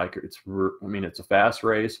overall, it's a fast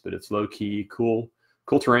race, but it's low key, cool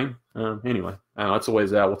terrain. Anyway, I don't know, that's a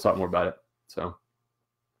ways out. We'll talk more about it. So,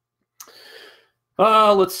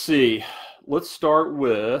 let's see. Let's start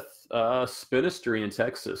with Spinistry in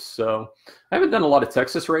Texas. So I haven't done a lot of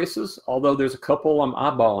Texas races, although there's a couple I'm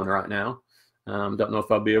eyeballing right now. Don't know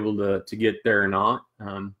if I'll be able to get there or not.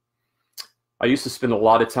 I used to spend a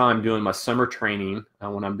lot of time doing my summer training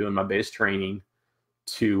when I'm doing my base training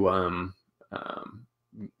to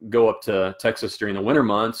go up to Texas during the winter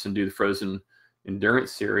months and do the Frozen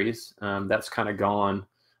Endurance Series. That's kind of gone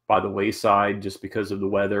by the wayside just because of the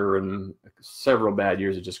weather and several bad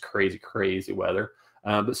years of just crazy weather.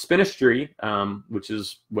 But Spinistry, which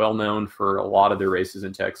is well known for a lot of their races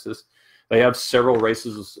in Texas, they have several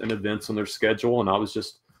races and events on their schedule, and I was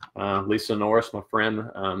just Lisa Norris, my friend,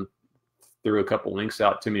 threw a couple links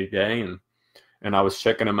out to me today, and I was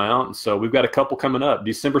checking them out. And so we've got a couple coming up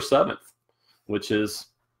December 7th, which is,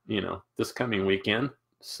 this coming weekend.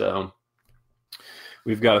 So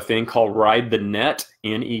we've got a thing called Ride the Net,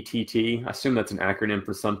 NETT. I assume that's an acronym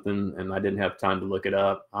for something, and I didn't have time to look it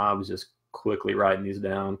up. I was just quickly writing these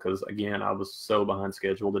down because, again, I was so behind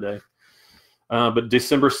schedule today. But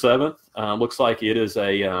December 7th looks like it is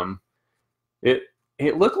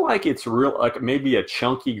it looked like it's real, like maybe a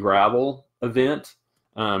chunky gravel event.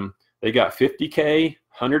 They got 50K,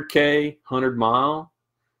 100K, 100-mile,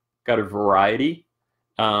 got a variety.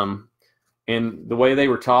 And the way they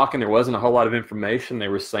were talking, there wasn't a whole lot of information. They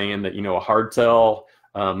were saying that, a hardtail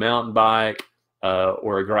mountain bike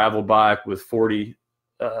or a gravel bike with 40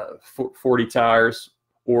 tires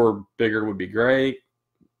or bigger would be great.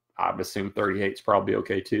 I would assume 38 is probably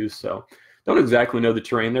okay too. So don't exactly know the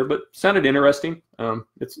terrain there, but sounded interesting.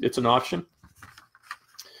 It's an option.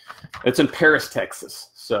 It's in Paris,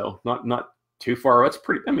 Texas, so not too far. It's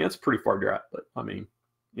pretty. I mean, it's a pretty far drive, but I mean,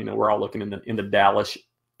 we're all looking in the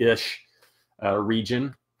Dallas-ish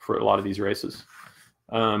region for a lot of these races.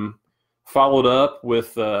 Followed up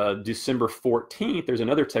with December 14th. There's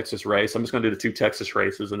another Texas race. I'm just going to do the 2 Texas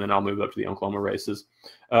races, and then I'll move up to the Oklahoma races.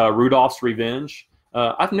 Rudolph's Revenge.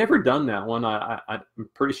 I've never done that one. I'm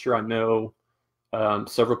pretty sure I know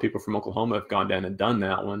several people from Oklahoma have gone down and done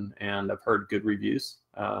that one, and I've heard good reviews.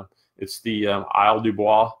 It's the Isle du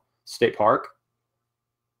Bois State Park.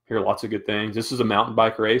 Hear lots of good things. This is a mountain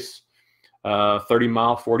bike race,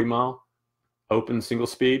 30-mile, 40-mile, open single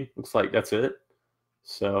speed. Looks like that's it.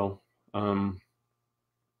 So,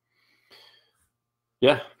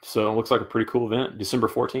 yeah, so it looks like a pretty cool event, December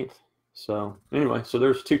 14th. So anyway, so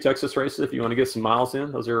there's 2 Texas races if you want to get some miles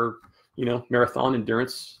in. Those are, marathon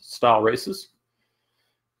endurance style races.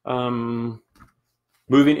 Moving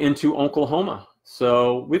into Oklahoma.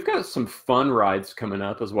 So we've got some fun rides coming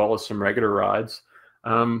up as well as some regular rides.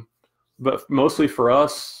 But mostly for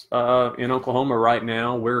us in Oklahoma right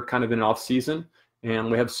now, we're kind of in off season,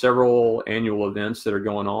 and we have several annual events that are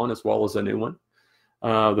going on as well as a new one.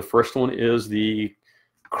 The first one is the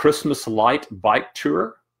Christmas Light Bike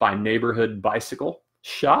Tour by Neighborhood Bicycle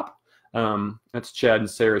Shop. That's Chad and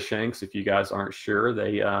Sarah Shanks. If you guys aren't sure,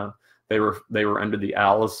 they were under the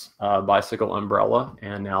Alice bicycle umbrella,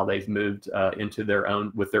 and now they've moved into their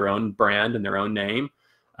own brand and their own name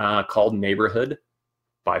called Neighborhood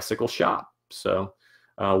Bicycle Shop. So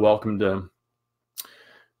welcome to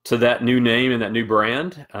that new name and that new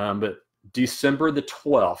brand. But December the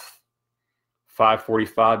 12th,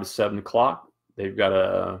 5:45 to 7 o'clock, they've got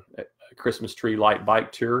a Christmas tree light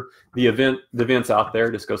bike tour. The event's out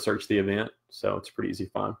there. Just go search the event. So it's pretty easy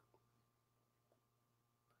fun.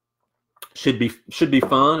 Should be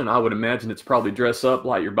fun, and I would imagine it's probably dress up,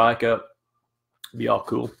 light your bike up, be all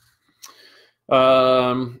cool.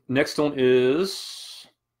 Next one is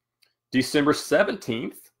December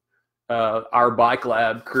 17th. Our Bike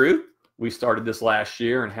Lab crew, we started this last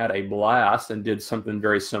year and had a blast and did something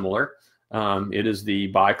very similar. It is the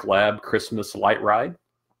Bike Lab Christmas Light Ride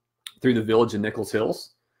through the village of Nichols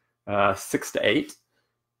Hills, 6 to 8.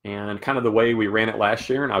 And kind of the way we ran it last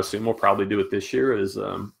year, and I assume we'll probably do it this year, is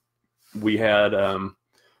we had a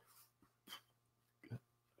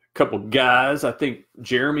couple guys. I think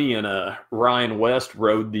Jeremy and Ryan West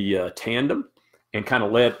rode the tandem and kind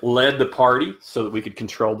of led the party so that we could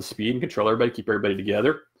control the speed and control everybody, keep everybody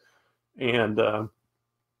together. And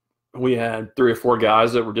we had 3 or 4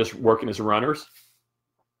 guys that were just working as runners,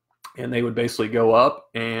 and they would basically go up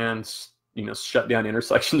and shut down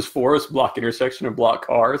intersections for us, block intersection or block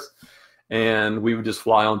cars. And we would just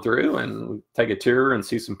fly on through and take a tour and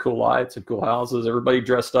see some cool lights and cool houses. Everybody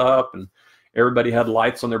dressed up, and everybody had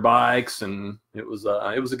lights on their bikes, and it was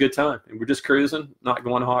a good time. And we're just cruising, not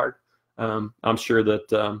going hard. I'm sure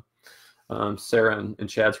that Sarah and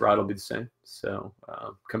Chad's ride will be the same. So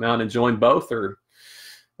come out and join both or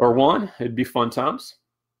one. It'd be fun times.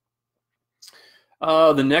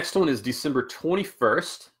 The next one is December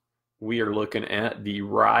 21st. We are looking at the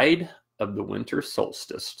Ride of the Winter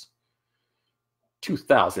Solstice,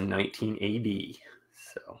 2019 AD.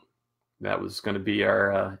 So that was going to be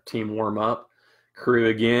our team warm-up crew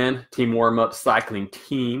again. Team warm-up cycling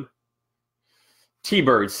team.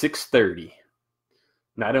 T-Bird 630.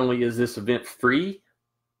 Not only is this event free,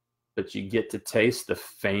 but you get to taste the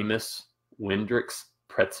famous Wendrick's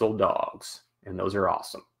pretzel dogs, and those are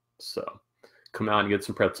awesome. So come out and get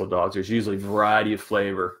some pretzel dogs. There's usually a variety of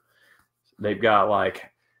flavor. They've got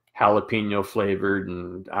like jalapeno flavored,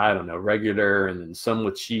 and I don't know, regular, and then some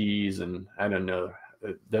with cheese, and I don't know.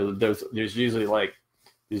 There's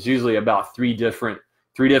usually about 3 different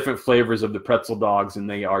 3 different flavors of the pretzel dogs, and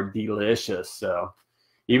they are delicious. So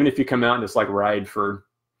even if you come out and just like ride for,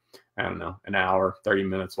 I don't know, an hour, 30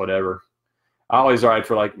 minutes, whatever. I always ride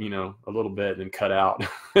for like, a little bit and then cut out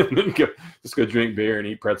and then just go drink beer and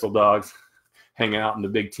eat pretzel dogs, hang out in the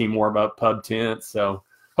big Team Warm-Up pub tent. So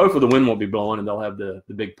hopefully the wind won't be blowing and they'll have the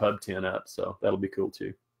big pub tent up. So that'll be cool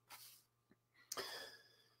too.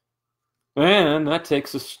 And that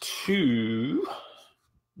takes us to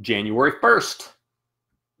January 1st,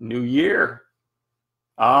 New Year.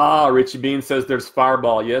 Richie Bean says there's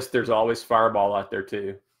Fireball. Yes, there's always Fireball out there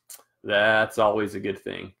too. That's always a good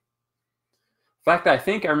thing. In fact, I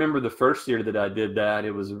think I remember the first year that I did that,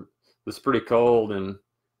 it was pretty cold, and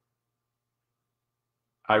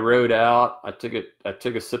I rode out. I took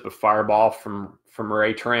a sip of Fireball from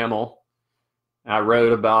Ray Trammell. I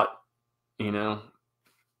rode about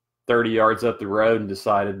 30 yards up the road and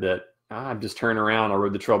decided that I'd just turn around. I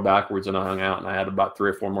rode the trail backwards and I hung out, and I had about 3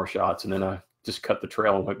 or 4 more shots, and then I just cut the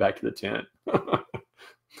trail and went back to the tent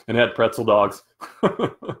and had pretzel dogs.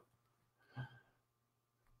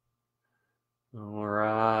 All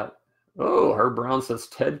right. Oh, Herb Brown says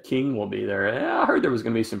Ted King will be there. Yeah, I heard there was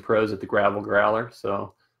going to be some pros at the Gravel Growler.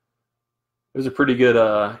 So it was a pretty good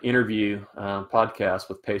interview podcast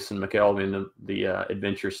with Payson McElveen, the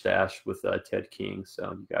Adventure Stash with Ted King.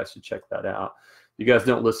 So you guys should check that out. If you guys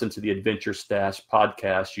don't listen to the Adventure Stash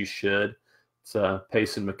podcast, you should. It's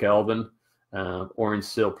Payson McElveen, Orange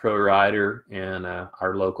Seal Pro Rider, and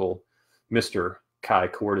our local Mr. Kai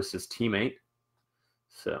Cordes' teammate.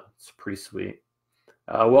 So it's pretty sweet.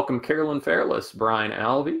 Welcome Carolyn Fairless, Brian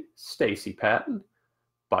Alvey, Stacy Patton,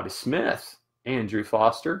 Bobby Smith, Andrew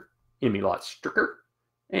Foster, Emmy Lott Stricker,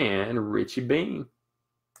 and Richie Bean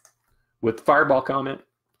with the Fireball comment.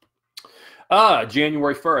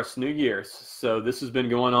 January 1st, New Year's. So this has been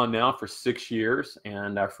going on now for 6 years,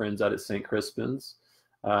 and our friends out at St. Crispin's,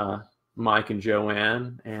 Mike and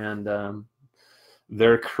Joanne and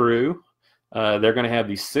their crew, they're going to have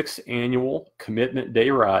the 6th annual Commitment Day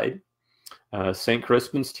Ride. St.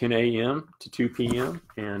 Crispin's, 10 a.m. to 2 p.m.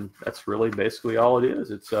 And that's really basically all it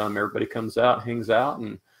is. It's everybody comes out, hangs out,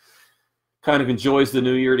 and kind of enjoys the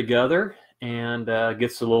new year together and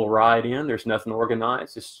gets a little ride in. There's nothing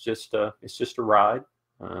organized. It's just a ride.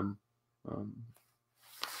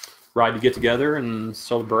 Ride to get together and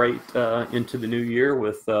celebrate into the new year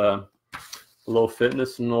with a little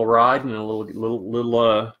fitness and a little ride and a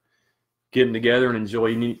little getting together and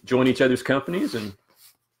enjoying each other's companies and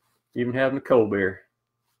even having a cold beer.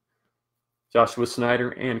 Joshua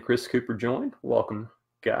Snyder and Chris Cooper joined. Welcome,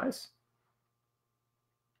 guys.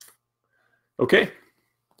 Okay.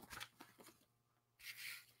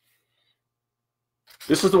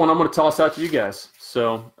 This is the one I'm going to toss out to you guys.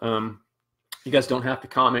 So you guys don't have to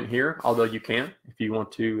comment here, although you can if you want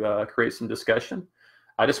to create some discussion.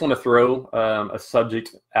 I just want to throw a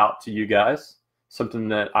subject out to you guys, something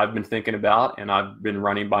that I've been thinking about and I've been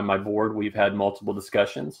running by my board. We've had multiple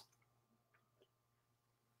discussions.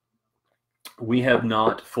 We have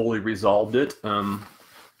not fully resolved it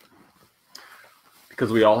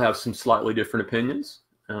because we all have some slightly different opinions.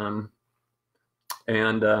 I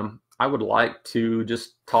would like to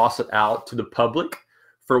just toss it out to the public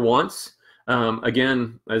for once.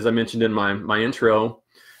 Again, as I mentioned in my intro,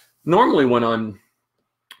 normally when I'm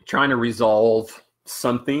trying to resolve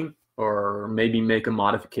something or maybe make a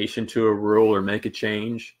modification to a rule or make a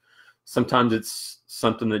change, sometimes it's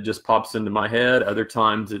something that just pops into my head. Other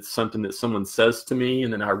times it's something that someone says to me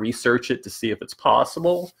and then I research it to see if it's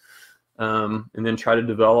possible, and then try to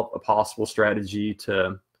develop a possible strategy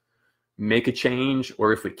to make a change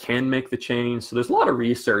or if we can make the change. So there's a lot of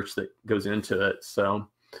research that goes into it. So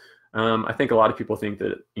I think a lot of people think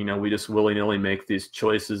that, we just willy-nilly make these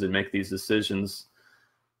choices and make these decisions.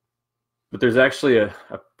 But there's actually a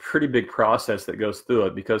pretty big process that goes through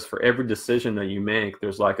it, because for every decision that you make,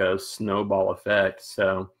 there's like a snowball effect.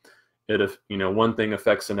 So if one thing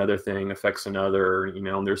affects another thing, affects another,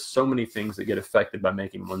 and there's so many things that get affected by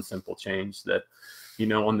making one simple change that,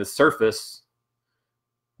 on the surface,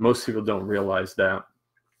 most people don't realize that.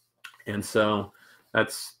 And so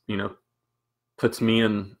that's, puts me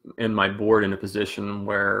in my board in a position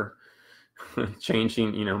where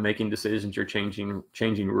changing, making decisions or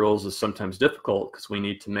changing rules is sometimes difficult because we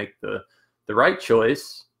need to make the right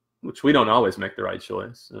choice, which we don't always make the right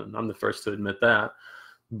choice. And I'm the first to admit that.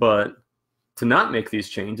 But to not make these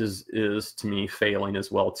changes is, to me, failing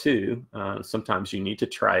as well too. Sometimes you need to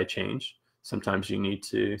try a change. Sometimes you need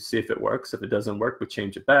to see if it works. If it doesn't work, we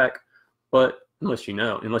change it back. But unless you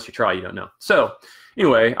try, you don't know. So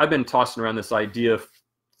anyway, I've been tossing around this idea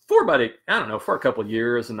for about, for a couple of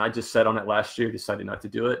years, and I just sat on it last year, decided not to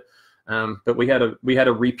do it. But we had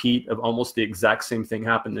a repeat of almost the exact same thing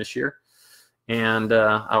happen this year. And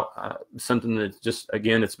something that just,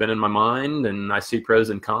 again, it's been in my mind, and I see pros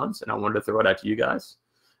and cons, and I wanted to throw it out to you guys.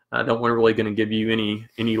 I don't want really going to give you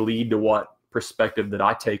any lead to what perspective that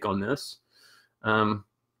I take on this.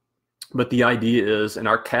 But the idea is, in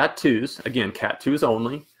our Cat 2s, again, Cat 2s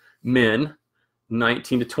only, men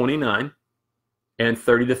 19 to 29 and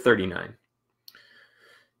 30 to 39.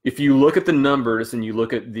 If you look at the numbers and you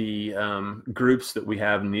look at the groups that we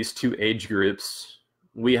have in these two age groups,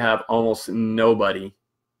 we have almost nobody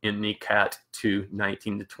in the Cat 2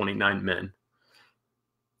 19 to 29 men.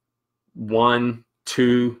 1,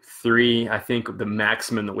 2, 3. I think the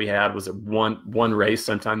maximum that we had was one race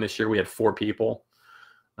sometime this year. We had 4 people.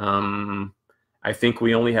 I think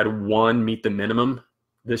we only had 1 meet the minimum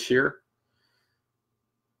this year,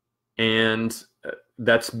 and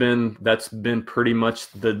that's been pretty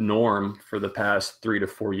much the norm for the past 3 to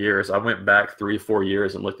 4 years. I went back 3 to 4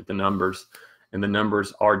 years and looked at the numbers, and the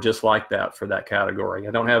numbers are just like that for that category.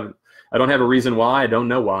 I don't have a reason why. I don't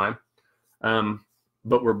know why,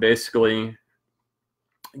 but we're basically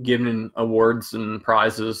giving awards and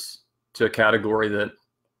prizes to a category that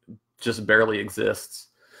just barely exists.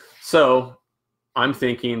 So I'm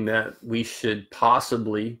thinking that we should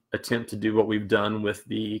possibly attempt to do what we've done with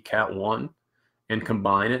the Cat 1 and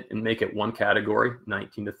combine it and make it one category,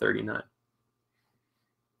 19 to 39.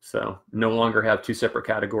 So no longer have 2 separate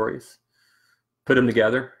categories. Put them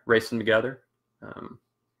together, race them together.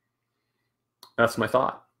 That's my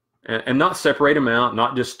thought. And not separate them out,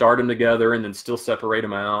 not just start them together and then still separate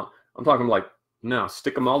them out. I'm talking like, no,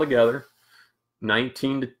 stick them all together,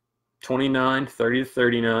 19 to 29, 30 to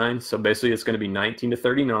 39. So basically it's going to be 19 to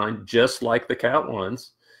 39, just like the Cat 1s.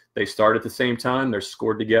 They start at the same time. They're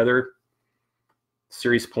scored together.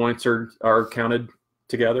 Series points are counted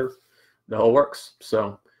together. The whole works.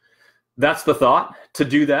 So that's the thought, to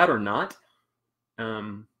do that or not.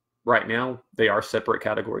 Right now, they are separate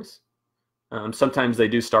categories. Sometimes they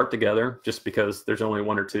do start together just because there's only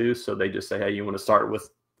 1 or 2. So they just say, hey, you want to start with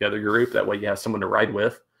the other group? That way you have someone to ride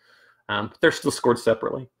with. But they're still scored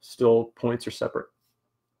separately. Still points are separate.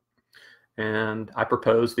 And I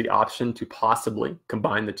propose the option to possibly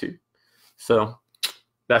combine the 2. So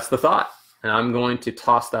that's the thought. And I'm going to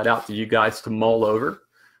toss that out to you guys to mull over.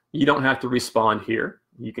 You don't have to respond here.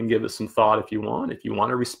 You can give it some thought if you want. If you want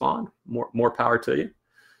to respond, more power to you.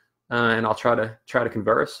 And I'll try to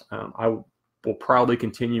converse. I will probably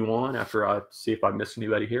continue on after I see if I missed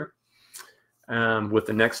anybody here. With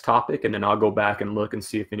the next topic, and then I'll go back and look and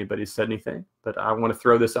see if anybody said anything. But I want to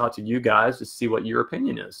throw this out to you guys to see what your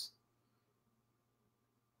opinion is.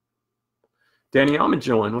 Danny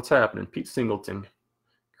Amajoin, what's happening? Pete Singleton,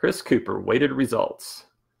 Chris Cooper, weighted results.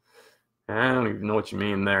 I don't even know what you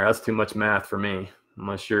mean there. That's too much math for me,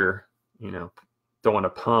 unless you're, throwing a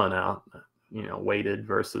pun out, weighted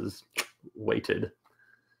versus weighted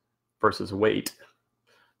versus weight.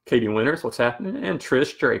 Katie Winters, what's happening? And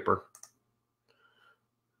Trish Draper.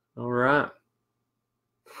 All right.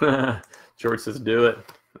 George says, do it.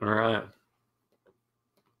 All right.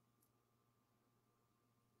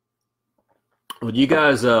 Well, you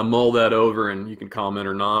guys mull that over, and you can comment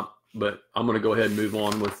or not, but I'm going to go ahead and move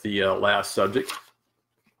on with the last subject.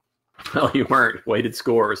 Well, you weren't. Weighted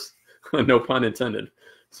scores. No pun intended.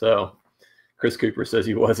 So Chris Cooper says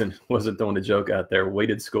he wasn't throwing a joke out there.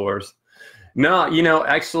 Weighted scores. No,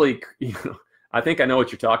 actually, I think I know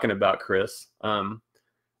what you're talking about, Chris.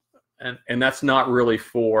 And that's not really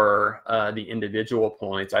for the individual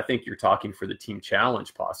points. I think you're talking for the team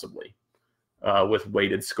challenge, possibly, with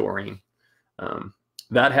weighted scoring.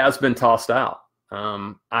 That has been tossed out.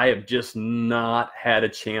 I have just not had a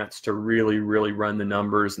chance to really run the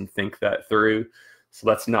numbers and think that through. So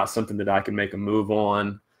that's not something that I can make a move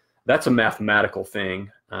on. That's a mathematical thing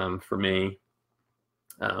for me.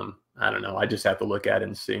 I don't know. I just have to look at it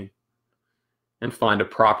and see and find a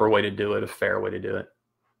proper way to do it, a fair way to do it.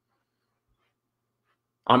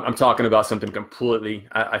 I'm talking about something completely.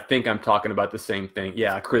 I think I'm talking about the same thing.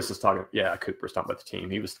 Yeah, Chris is talking. Yeah, Cooper's talking about the team.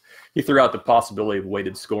 He threw out the possibility of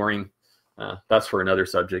weighted scoring. That's for another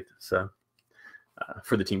subject. So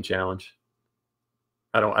for the team challenge,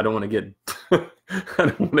 I don't want to get I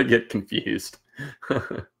don't want to get confused.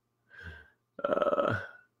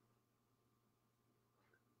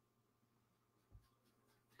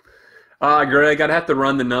 Greg, I'd have to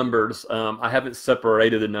run the numbers. I haven't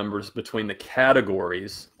separated the numbers between the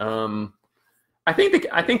categories. I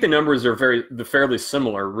think the numbers are fairly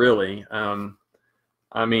similar, really.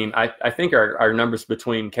 I mean, I think our numbers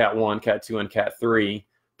between Cat 1, Cat 2, and Cat 3,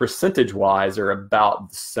 percentage-wise, are about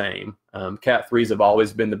the same. Cat 3s have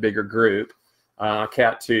always been the bigger group.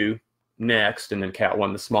 Cat 2 next, and then Cat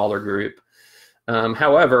 1 the smaller group.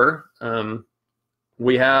 However,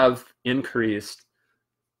 we have increased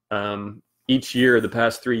each year the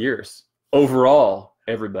past 3 years. Overall,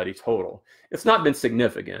 everybody total. It's not been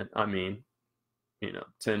significant. I mean,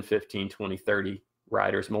 10, 15, 20, 30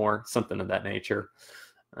 riders more, something of that nature.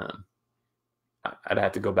 I'd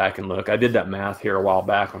have to go back and look. I did that math here a while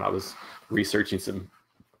back when I was researching some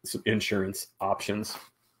insurance options.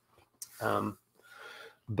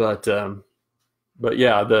 But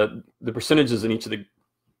yeah, the percentages in each of the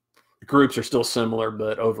groups are still similar,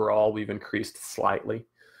 but overall we've increased slightly.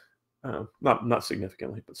 Not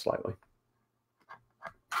significantly, but slightly.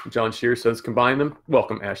 John Shear says, combine them.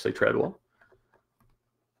 Welcome, Ashley Treadwell.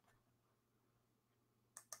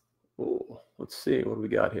 Oh, let's see, what do we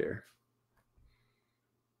got here?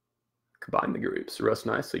 Combine the groups. Russ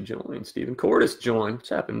Nicely joined. Stephen Cordis joined. What's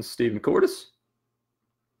happened, Stephen Cordis?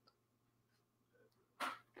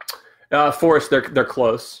 Forrest, they're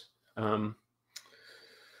close.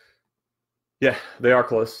 Yeah, they are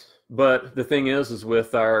close. But the thing is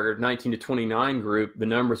with our 19 to 29 group, the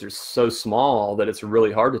numbers are so small that it's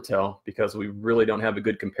really hard to tell because we really don't have a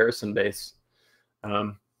good comparison base.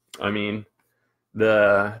 I mean,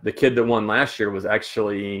 the kid that won last year was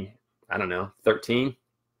actually, I don't know, 13.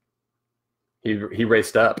 He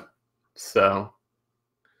raced up. So,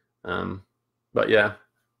 but yeah.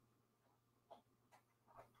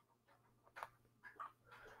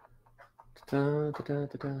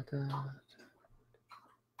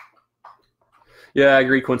 Yeah, I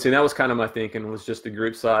agree, Quincy. That was kind of my thinking, was just the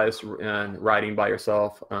group size and riding by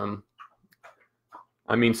yourself.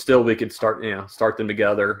 I mean, still we could start them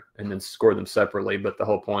together and then score them separately. But the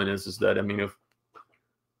whole point is that,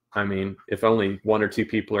 if only 1 or 2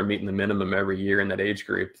 people are meeting the minimum every year in that age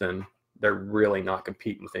group, then they're really not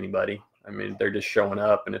competing with anybody. I mean, they're just showing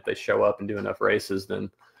up, and if they show up and do enough races,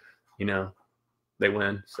 then, they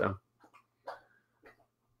win. So.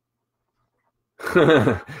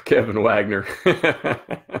 Kevin Wagner.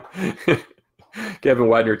 Kevin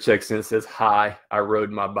Wagner checks in and says, hi, I rode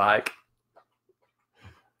my bike.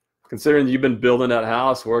 Considering you've been building that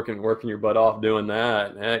house, working your butt off doing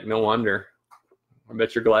that, heck, no wonder. I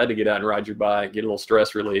bet you're glad to get out and ride your bike, get a little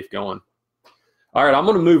stress relief going. All right, I'm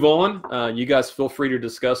going to move on. You guys feel free to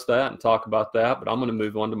discuss that and talk about that, but I'm going to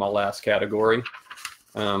move on to my last category.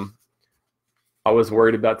 I was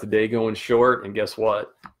worried about today going short, and guess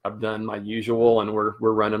what? I've done my usual, and we're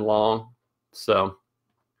running long. So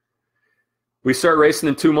we start racing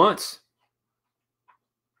in 2 months.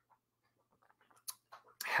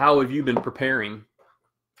 How have you been preparing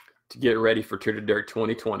to get ready for Tour de Dirt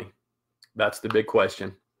 2020? That's the big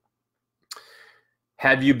question.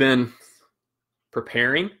 Have you been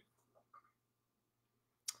preparing?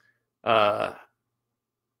 Are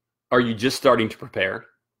you just starting to prepare?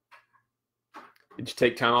 Did you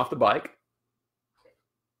take time off the bike?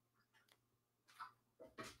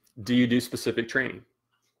 Do you do specific training?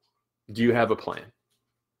 Do you have a plan?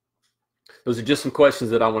 Those are just some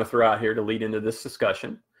questions that I want to throw out here to lead into this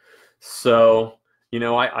discussion. So,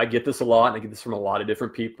 I get this a lot, and I get this from a lot of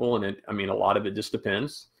different people, and a lot of it just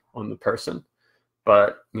depends on the person.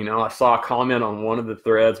 But, I saw a comment on one of the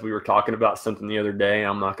threads. We were talking about something the other day.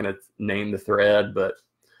 I'm not going to name the thread, but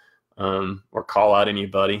or call out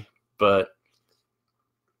anybody, but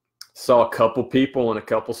saw a couple people and a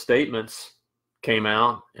couple statements came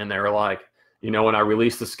out, and they were like, when I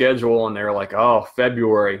released the schedule, and they were like, oh,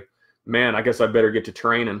 February, man, I guess I better get to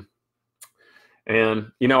training.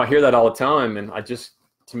 And, I hear that all the time, and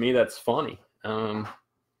to me, that's funny.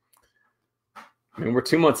 We're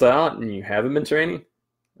 2 months out and you haven't been training.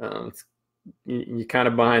 You're kind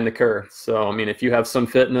of behind the curve. So, if you have some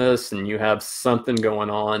fitness and you have something going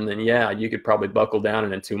on, then yeah, you could probably buckle down,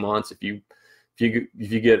 and in 2 months, if you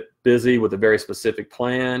get busy with a very specific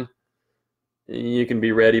plan, you can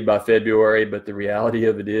be ready by February. But the reality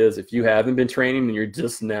of it is, if you haven't been training and you're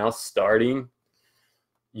just now starting,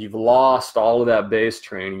 you've lost all of that base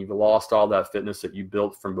training. You've lost all that fitness that you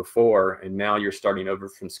built from before, and now you're starting over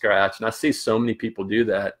from scratch. And I see so many people do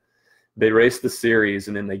that. They race the series,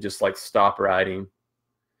 and then they just stop riding.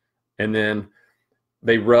 And then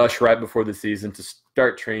they rush right before the season to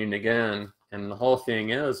start training again. And the whole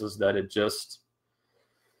thing is that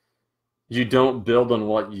you don't build on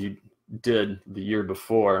what you did the year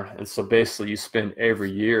before. And so basically you spend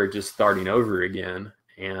every year just starting over again.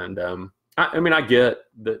 And I get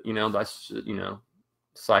that, that's,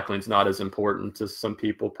 cycling's not as important to some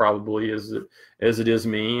people probably as it is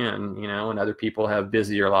me. And, and other people have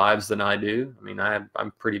busier lives than I do.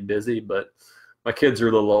 I'm pretty busy, but my kids are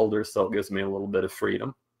a little older, so it gives me a little bit of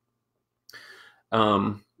freedom.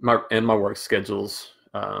 My work schedule's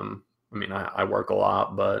I mean, I work a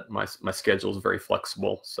lot, but my schedule is very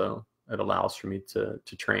flexible, so it allows for me to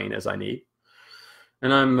train as I need,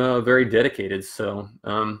 and I'm very dedicated. So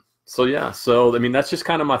yeah. So I mean, that's just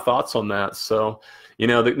kind of my thoughts on that. So, you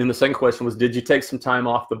know, then the second question was, did you take some time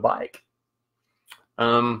off the bike?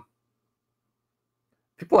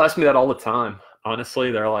 People ask me that all the time.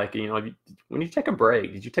 Honestly, they're like, you know, when you take a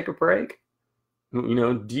break, did you take a break? You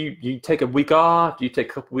know, do you take a week off? Do you take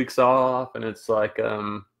a couple weeks off? And it's like,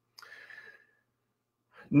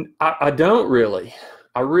 I don't really.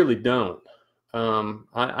 I really don't.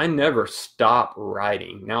 I never stop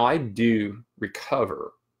riding. Now I do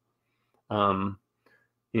recover. You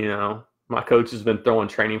know, my coach has been throwing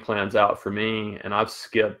training plans out for me, and I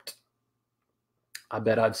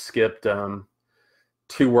bet I've skipped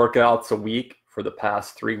 2 workouts a week for the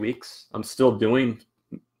past 3 weeks. I'm still doing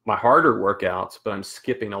my harder workouts, but I'm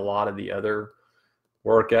skipping a lot of the other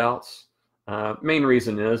workouts. Main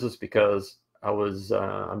reason is because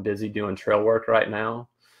I'm busy doing trail work right now.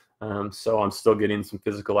 So I'm still getting some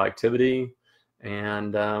physical activity,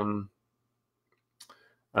 and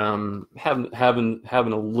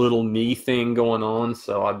having a little knee thing going on.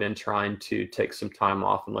 So I've been trying to take some time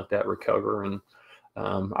off and let that recover. And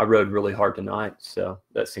I rode really hard tonight, so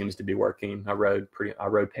that seems to be working. I rode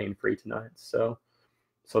pain-free tonight. So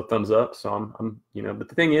thumbs up. So I'm you know, but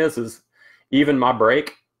the thing is even my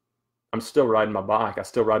break, I'm still riding my bike. I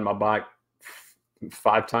still ride my bike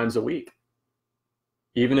 5 times a week.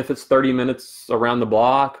 Even if it's 30 minutes around the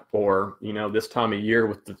block, or, you know, this time of year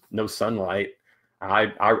with no sunlight, I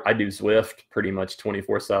do Zwift pretty much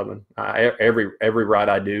 24/7. Every ride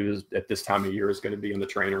I do is at this time of year is going to be in the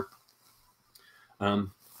trainer.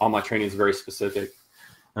 All my training is very specific.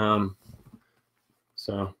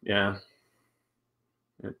 So yeah.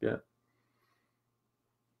 Yep.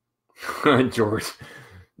 George,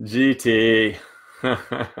 GT.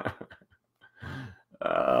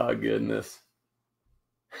 Oh, goodness.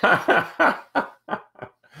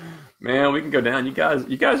 Man, we can go down. You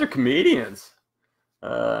guys are comedians.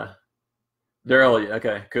 Daryl,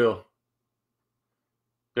 okay, cool.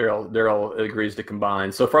 Daryl agrees to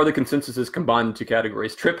combine. So far, the consensus is combined in 2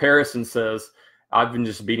 categories. Trip Harrison says, I've been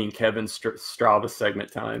just beating Kevin's Strava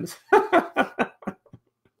segment times.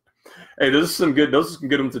 Hey, those are some good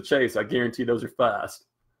ones to chase. I guarantee those are fast.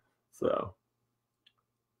 So,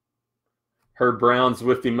 Herb Brown's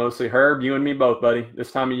with me mostly. Herb, you and me both, buddy.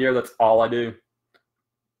 This time of year, that's all I do.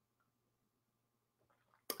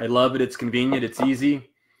 I love it. It's convenient. It's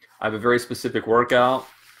easy. I have a very specific workout.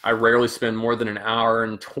 I rarely spend more than 1 hour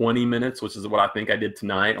and 20 minutes, which is what I think I did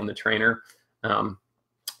tonight on the trainer.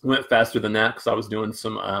 Went faster than that because I was doing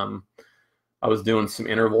some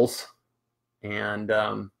intervals, and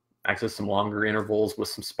actually some longer intervals with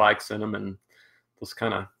some spikes in them, and those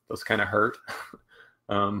kind of hurt.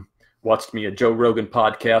 Watched me a Joe Rogan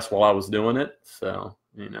podcast while I was doing it, so,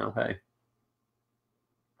 you know, hey.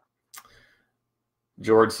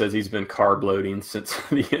 George says he's been carb loading since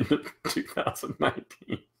the end of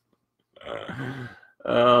 2019.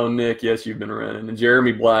 Oh, Nick, yes, you've been running. And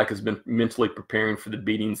Jeremy Black has been mentally preparing for the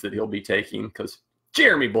beatings that he'll be taking, because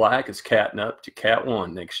Jeremy Black is catting up to Cat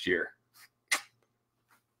 1 next year.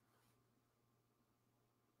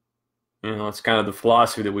 You know, it's kind of the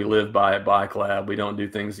philosophy that we live by at Bike Lab. We don't do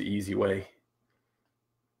things the easy way.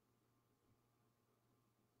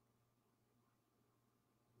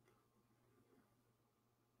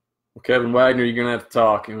 Well, Kevin Wagner, you're going to have to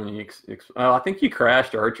talk. I think you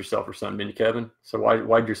crashed or hurt yourself or something, didn't you, Kevin? So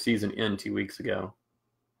why'd your season end 2 weeks ago?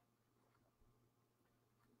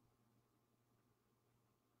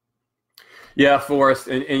 Yeah, Forrest,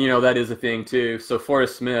 and you know, that is a thing too. So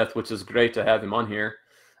Forrest Smith, which is great to have him on here,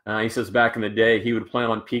 he says back in the day he would plan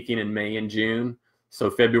on peaking in May and June. So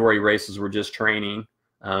February races were just training.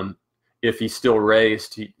 If he still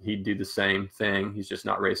raced, he'd do the same thing. He's just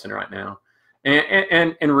not racing right now.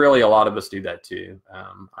 And really a lot of us do that too.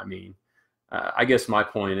 I mean, I guess my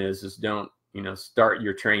point is don't, you know, start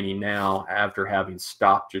your training now after having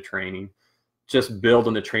stopped your training. Just build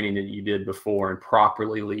on the training that you did before and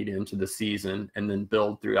properly lead into the season, and then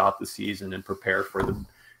build throughout the season and prepare for the,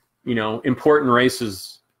 you know, important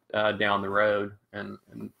races down the road. And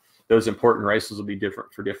those important races will be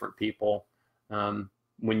different for different people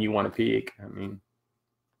when you want to peak. I mean,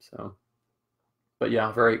 so, but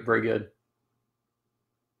yeah, very, very good.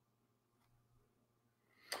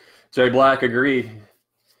 Jay Black agreed.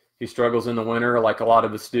 He struggles in the winter like a lot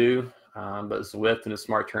of us do, but Zwift and a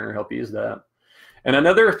smart trainer help ease that. And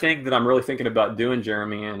another thing that I'm really thinking about doing,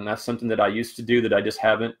 Jeremy, and that's something that I used to do that I just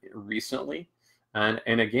haven't recently. And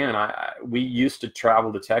again, we used to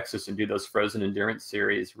travel to Texas and do those frozen endurance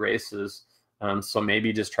series races So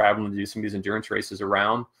maybe just traveling to do some of these endurance races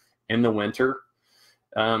around in the winter.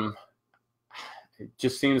 It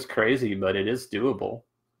just seems crazy, but it is doable.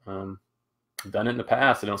 I've done it in the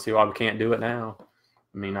past. I don't see why we can't do it now.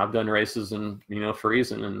 I mean, I've done races in,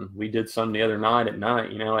 freezing, and we did some the other night at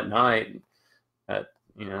night, at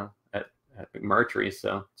McMurtry.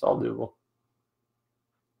 So it's all doable.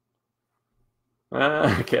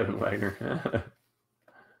 Kevin Wagner.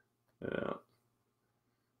 Yeah.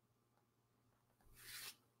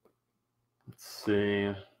 Let's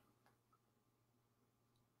see.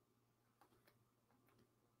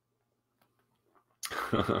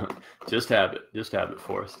 Just have it,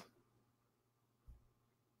 Forrest.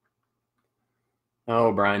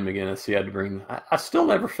 Oh, Brian McGinnis, he had to bring. I still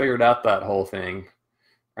never figured out that whole thing.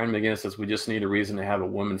 Brian McGinnis says we just need a reason to have a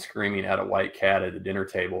woman screaming at a white cat at a dinner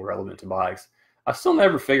table relevant to bikes. I still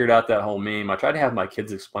never figured out that whole meme. I tried to have my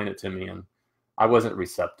kids explain it to me, and I wasn't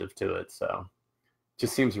receptive to it. So it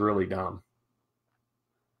just seems really dumb.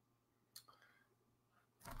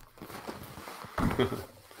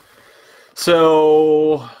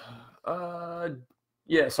 So,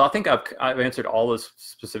 yeah, so I think I've answered all those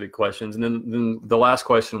specific questions. And then the last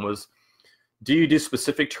question was, do you do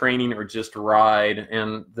specific training or just ride?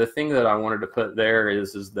 And the thing that I wanted to put there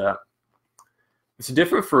is that it's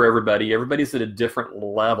different for everybody. Everybody's at a different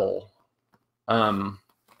level.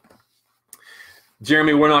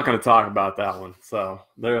 Jeremy, we're not going to talk about that one. So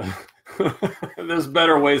there's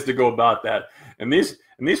better ways to go about that. And these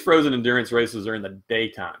frozen endurance races are in the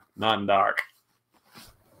daytime, not in dark.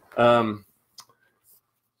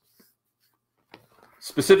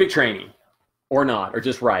 Specific training or not, or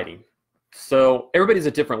just riding. So everybody's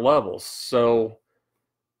at different levels. So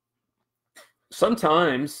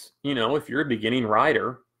sometimes, if you're a beginning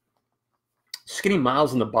rider, just getting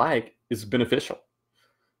miles on the bike is beneficial.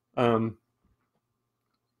 Going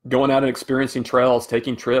out and experiencing trails,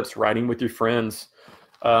 taking trips, riding with your friends,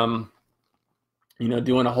 doing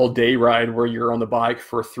a whole day ride where you're on the bike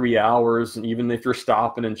for 3 hours. And even if you're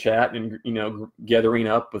stopping and chatting and, gathering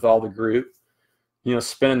up with all the group,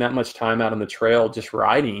 spending that much time out on the trail, just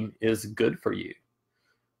riding is good for you.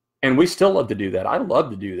 And we still love to do that. I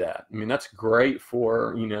love to do that. I mean, that's great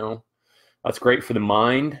for, that's great for the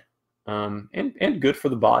mind, and good for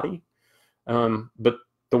the body. But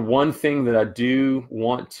the one thing that I do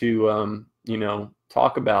want to,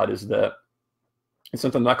 talk about is that it's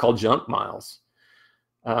something that I call junk miles.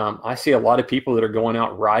 I see a lot of people that are going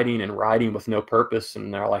out riding with no purpose.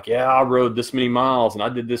 And they're like, yeah, I rode this many miles and I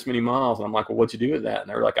did this many miles. And I'm like, well, what'd you do with that? And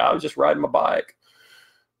they're like, I was just riding my bike.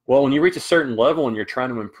 Well, when you reach a certain level and you're trying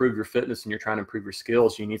to improve your fitness and you're trying to improve your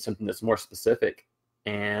skills, you need something that's more specific.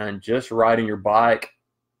 And just riding your bike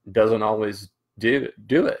doesn't always do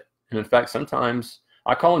it. And in fact, sometimes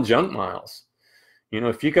I call them junk miles.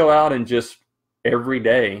 If you go out and just every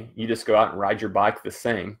day, you just go out and ride your bike the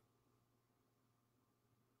same,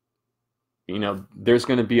 there's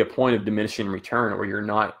going to be a point of diminishing return where you're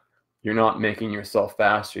not making yourself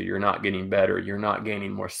faster. You're not getting better. You're not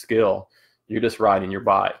gaining more skill. You're just riding your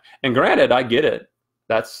bike. And granted, I get it.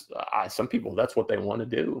 That's some people, that's what they want to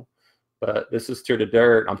do. But this is to the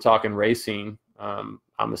dirt. I'm talking racing. I'm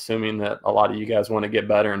assuming that a lot of you guys want to get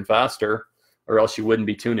better and faster, or else you wouldn't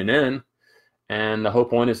be tuning in. And the whole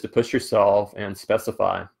point is to push yourself and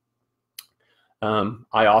specify.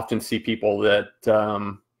 I often see people that,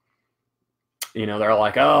 they're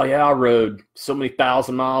like, oh yeah, I rode so many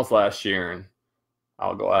thousand miles last year. And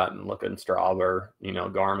I'll go out and look at Strava or,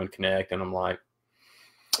 Garmin Connect. And I'm like,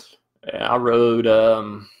 yeah, I rode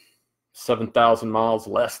 7,000 miles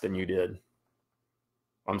less than you did.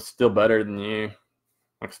 I'm still better than you.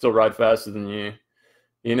 I can still ride faster than you.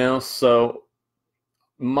 So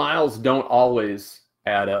miles don't always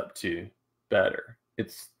add up to better.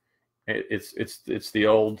 It's the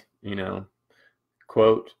old,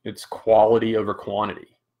 quote, it's quality over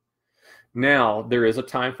quantity. Now, there is a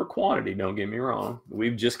time for quantity, don't get me wrong.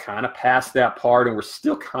 We've just kind of passed that part, and we're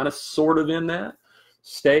still kind of sort of in that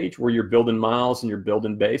stage where you're building miles and you're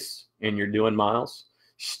building base and you're doing miles.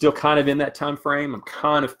 Still kind of in that time frame. I'm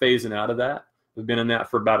kind of phasing out of that. We've been in that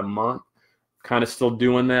for about a month. Kind of still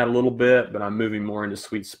doing that a little bit, but I'm moving more into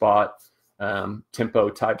sweet spot, tempo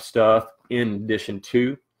type stuff in addition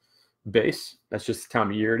to base. That's just the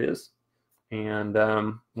time of year it is. And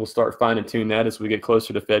we'll start fine tune that as we get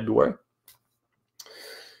closer to February.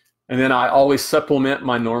 And then I always supplement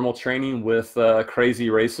my normal training with crazy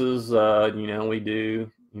races. We do,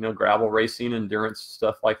 gravel racing, endurance,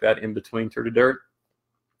 stuff like that in between Tour de Dirt,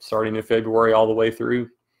 starting in February all the way through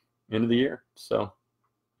end of the year. So,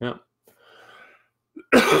 yeah.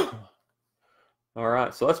 All right.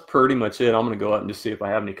 right, so that's pretty much it. I'm going to go up and just see if I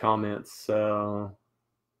have any comments. So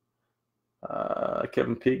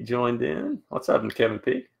Kevin Peak joined in. What's happening, Kevin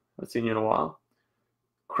Peak? I haven't seen you in a while.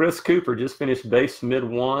 Chris Cooper just finished base mid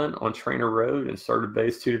 1 on Trainer Road and started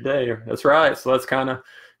base 2 today. That's right. So that's kind of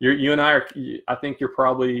you and I are. I think you're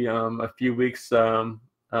probably a few weeks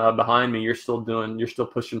behind me. You're still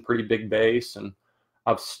pushing pretty big base, and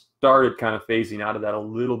I've started kind of phasing out of that a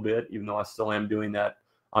little bit, even though I still am doing that.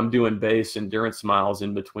 I'm doing base endurance miles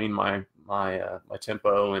in between my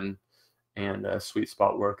tempo and sweet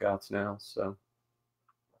spot workouts now. So.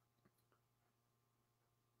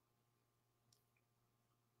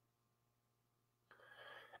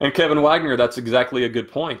 And Kevin Wagner, that's exactly a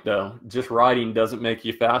good point, though. Just riding doesn't make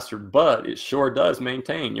you faster, but it sure does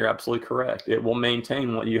maintain. You're absolutely correct. It will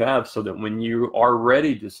maintain what you have so that when you are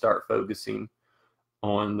ready to start focusing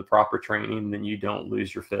on the proper training, then you don't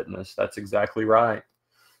lose your fitness. That's exactly right.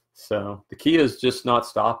 So the key is just not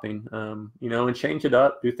stopping, and change it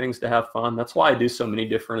up, do things to have fun. That's why I do so many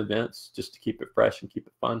different events, just to keep it fresh and keep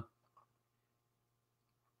it fun.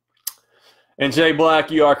 And Jay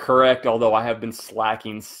Black, you are correct, although I have been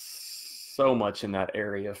slacking so much in that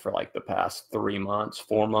area for like the past 3 months,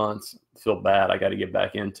 4 months. I feel bad. I got to get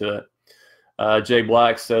back into it. Jay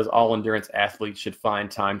Black says all endurance athletes should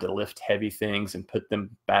find time to lift heavy things and put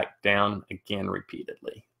them back down again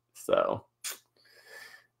repeatedly. So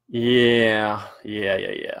yeah.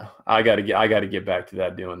 I got to get back to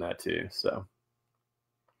that, doing that too. So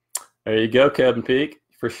there you go, Kevin Peak,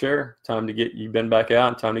 for sure. You've been back out,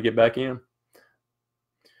 and time to get back in.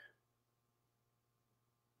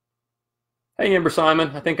 Hey, Amber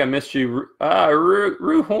Simon, I think I missed you.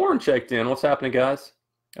 Rue Horn checked in. What's happening, guys?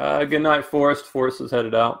 Good night, Forrest. Forrest is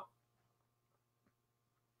headed out.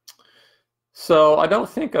 So I don't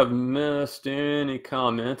think I've missed any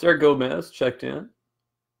comments. Eric Gomez checked in.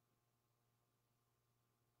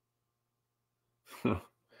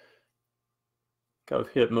 I've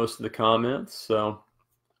hit most of the comments. So,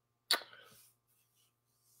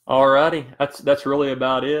 alrighty, that's really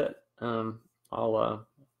about it. I'll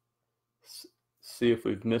see if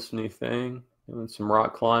we've missed anything. Doing some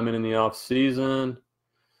rock climbing in the off season.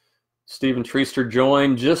 Stephen Treester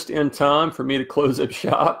joined just in time for me to close up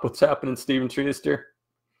shop. What's happening, Stephen Treester?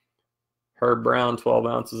 Herb Brown, 12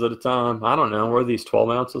 ounces at a time. I don't know. Where are these 12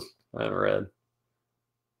 ounces? I haven't read.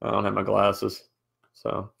 I don't have my glasses.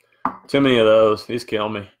 So too many of those. These kill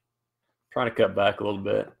me. Trying to cut back a little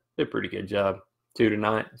bit. Did a pretty good job. 2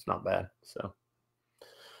 tonight. It's not bad. So.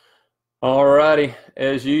 Alrighty,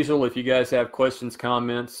 as usual, if you guys have questions,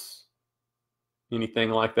 comments,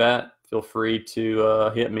 anything like that, feel free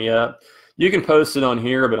to hit me up. You can post it on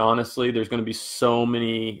here, but honestly, there's going to be so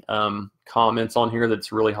many comments on here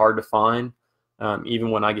that's really hard to find.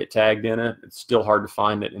 Even when I get tagged in it, it's still hard to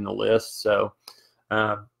find it in the list. So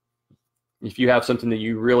if you have something that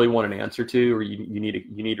you really want an answer to, or you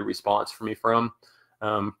need a response from me from,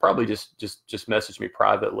 probably just message me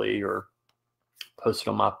privately or post it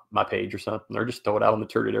on my page or something, or just throw it out on the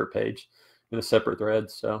Turd Air page in a separate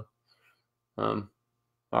thread. So, all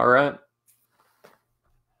right.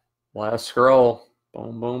 Last scroll.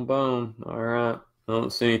 Boom, boom, boom. All right. I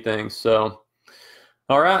don't see anything. So,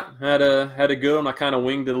 all right. Had a good one. I kind of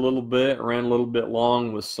winged it a little bit, ran a little bit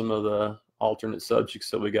long with some of the alternate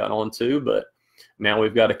subjects that we got on to, but now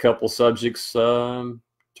we've got a couple subjects to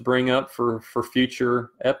bring up for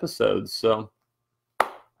future episodes. So,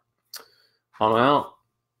 I'm out.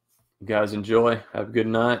 You guys enjoy. Have a good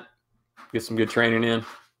night. Get some good training in.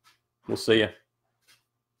 We'll see you.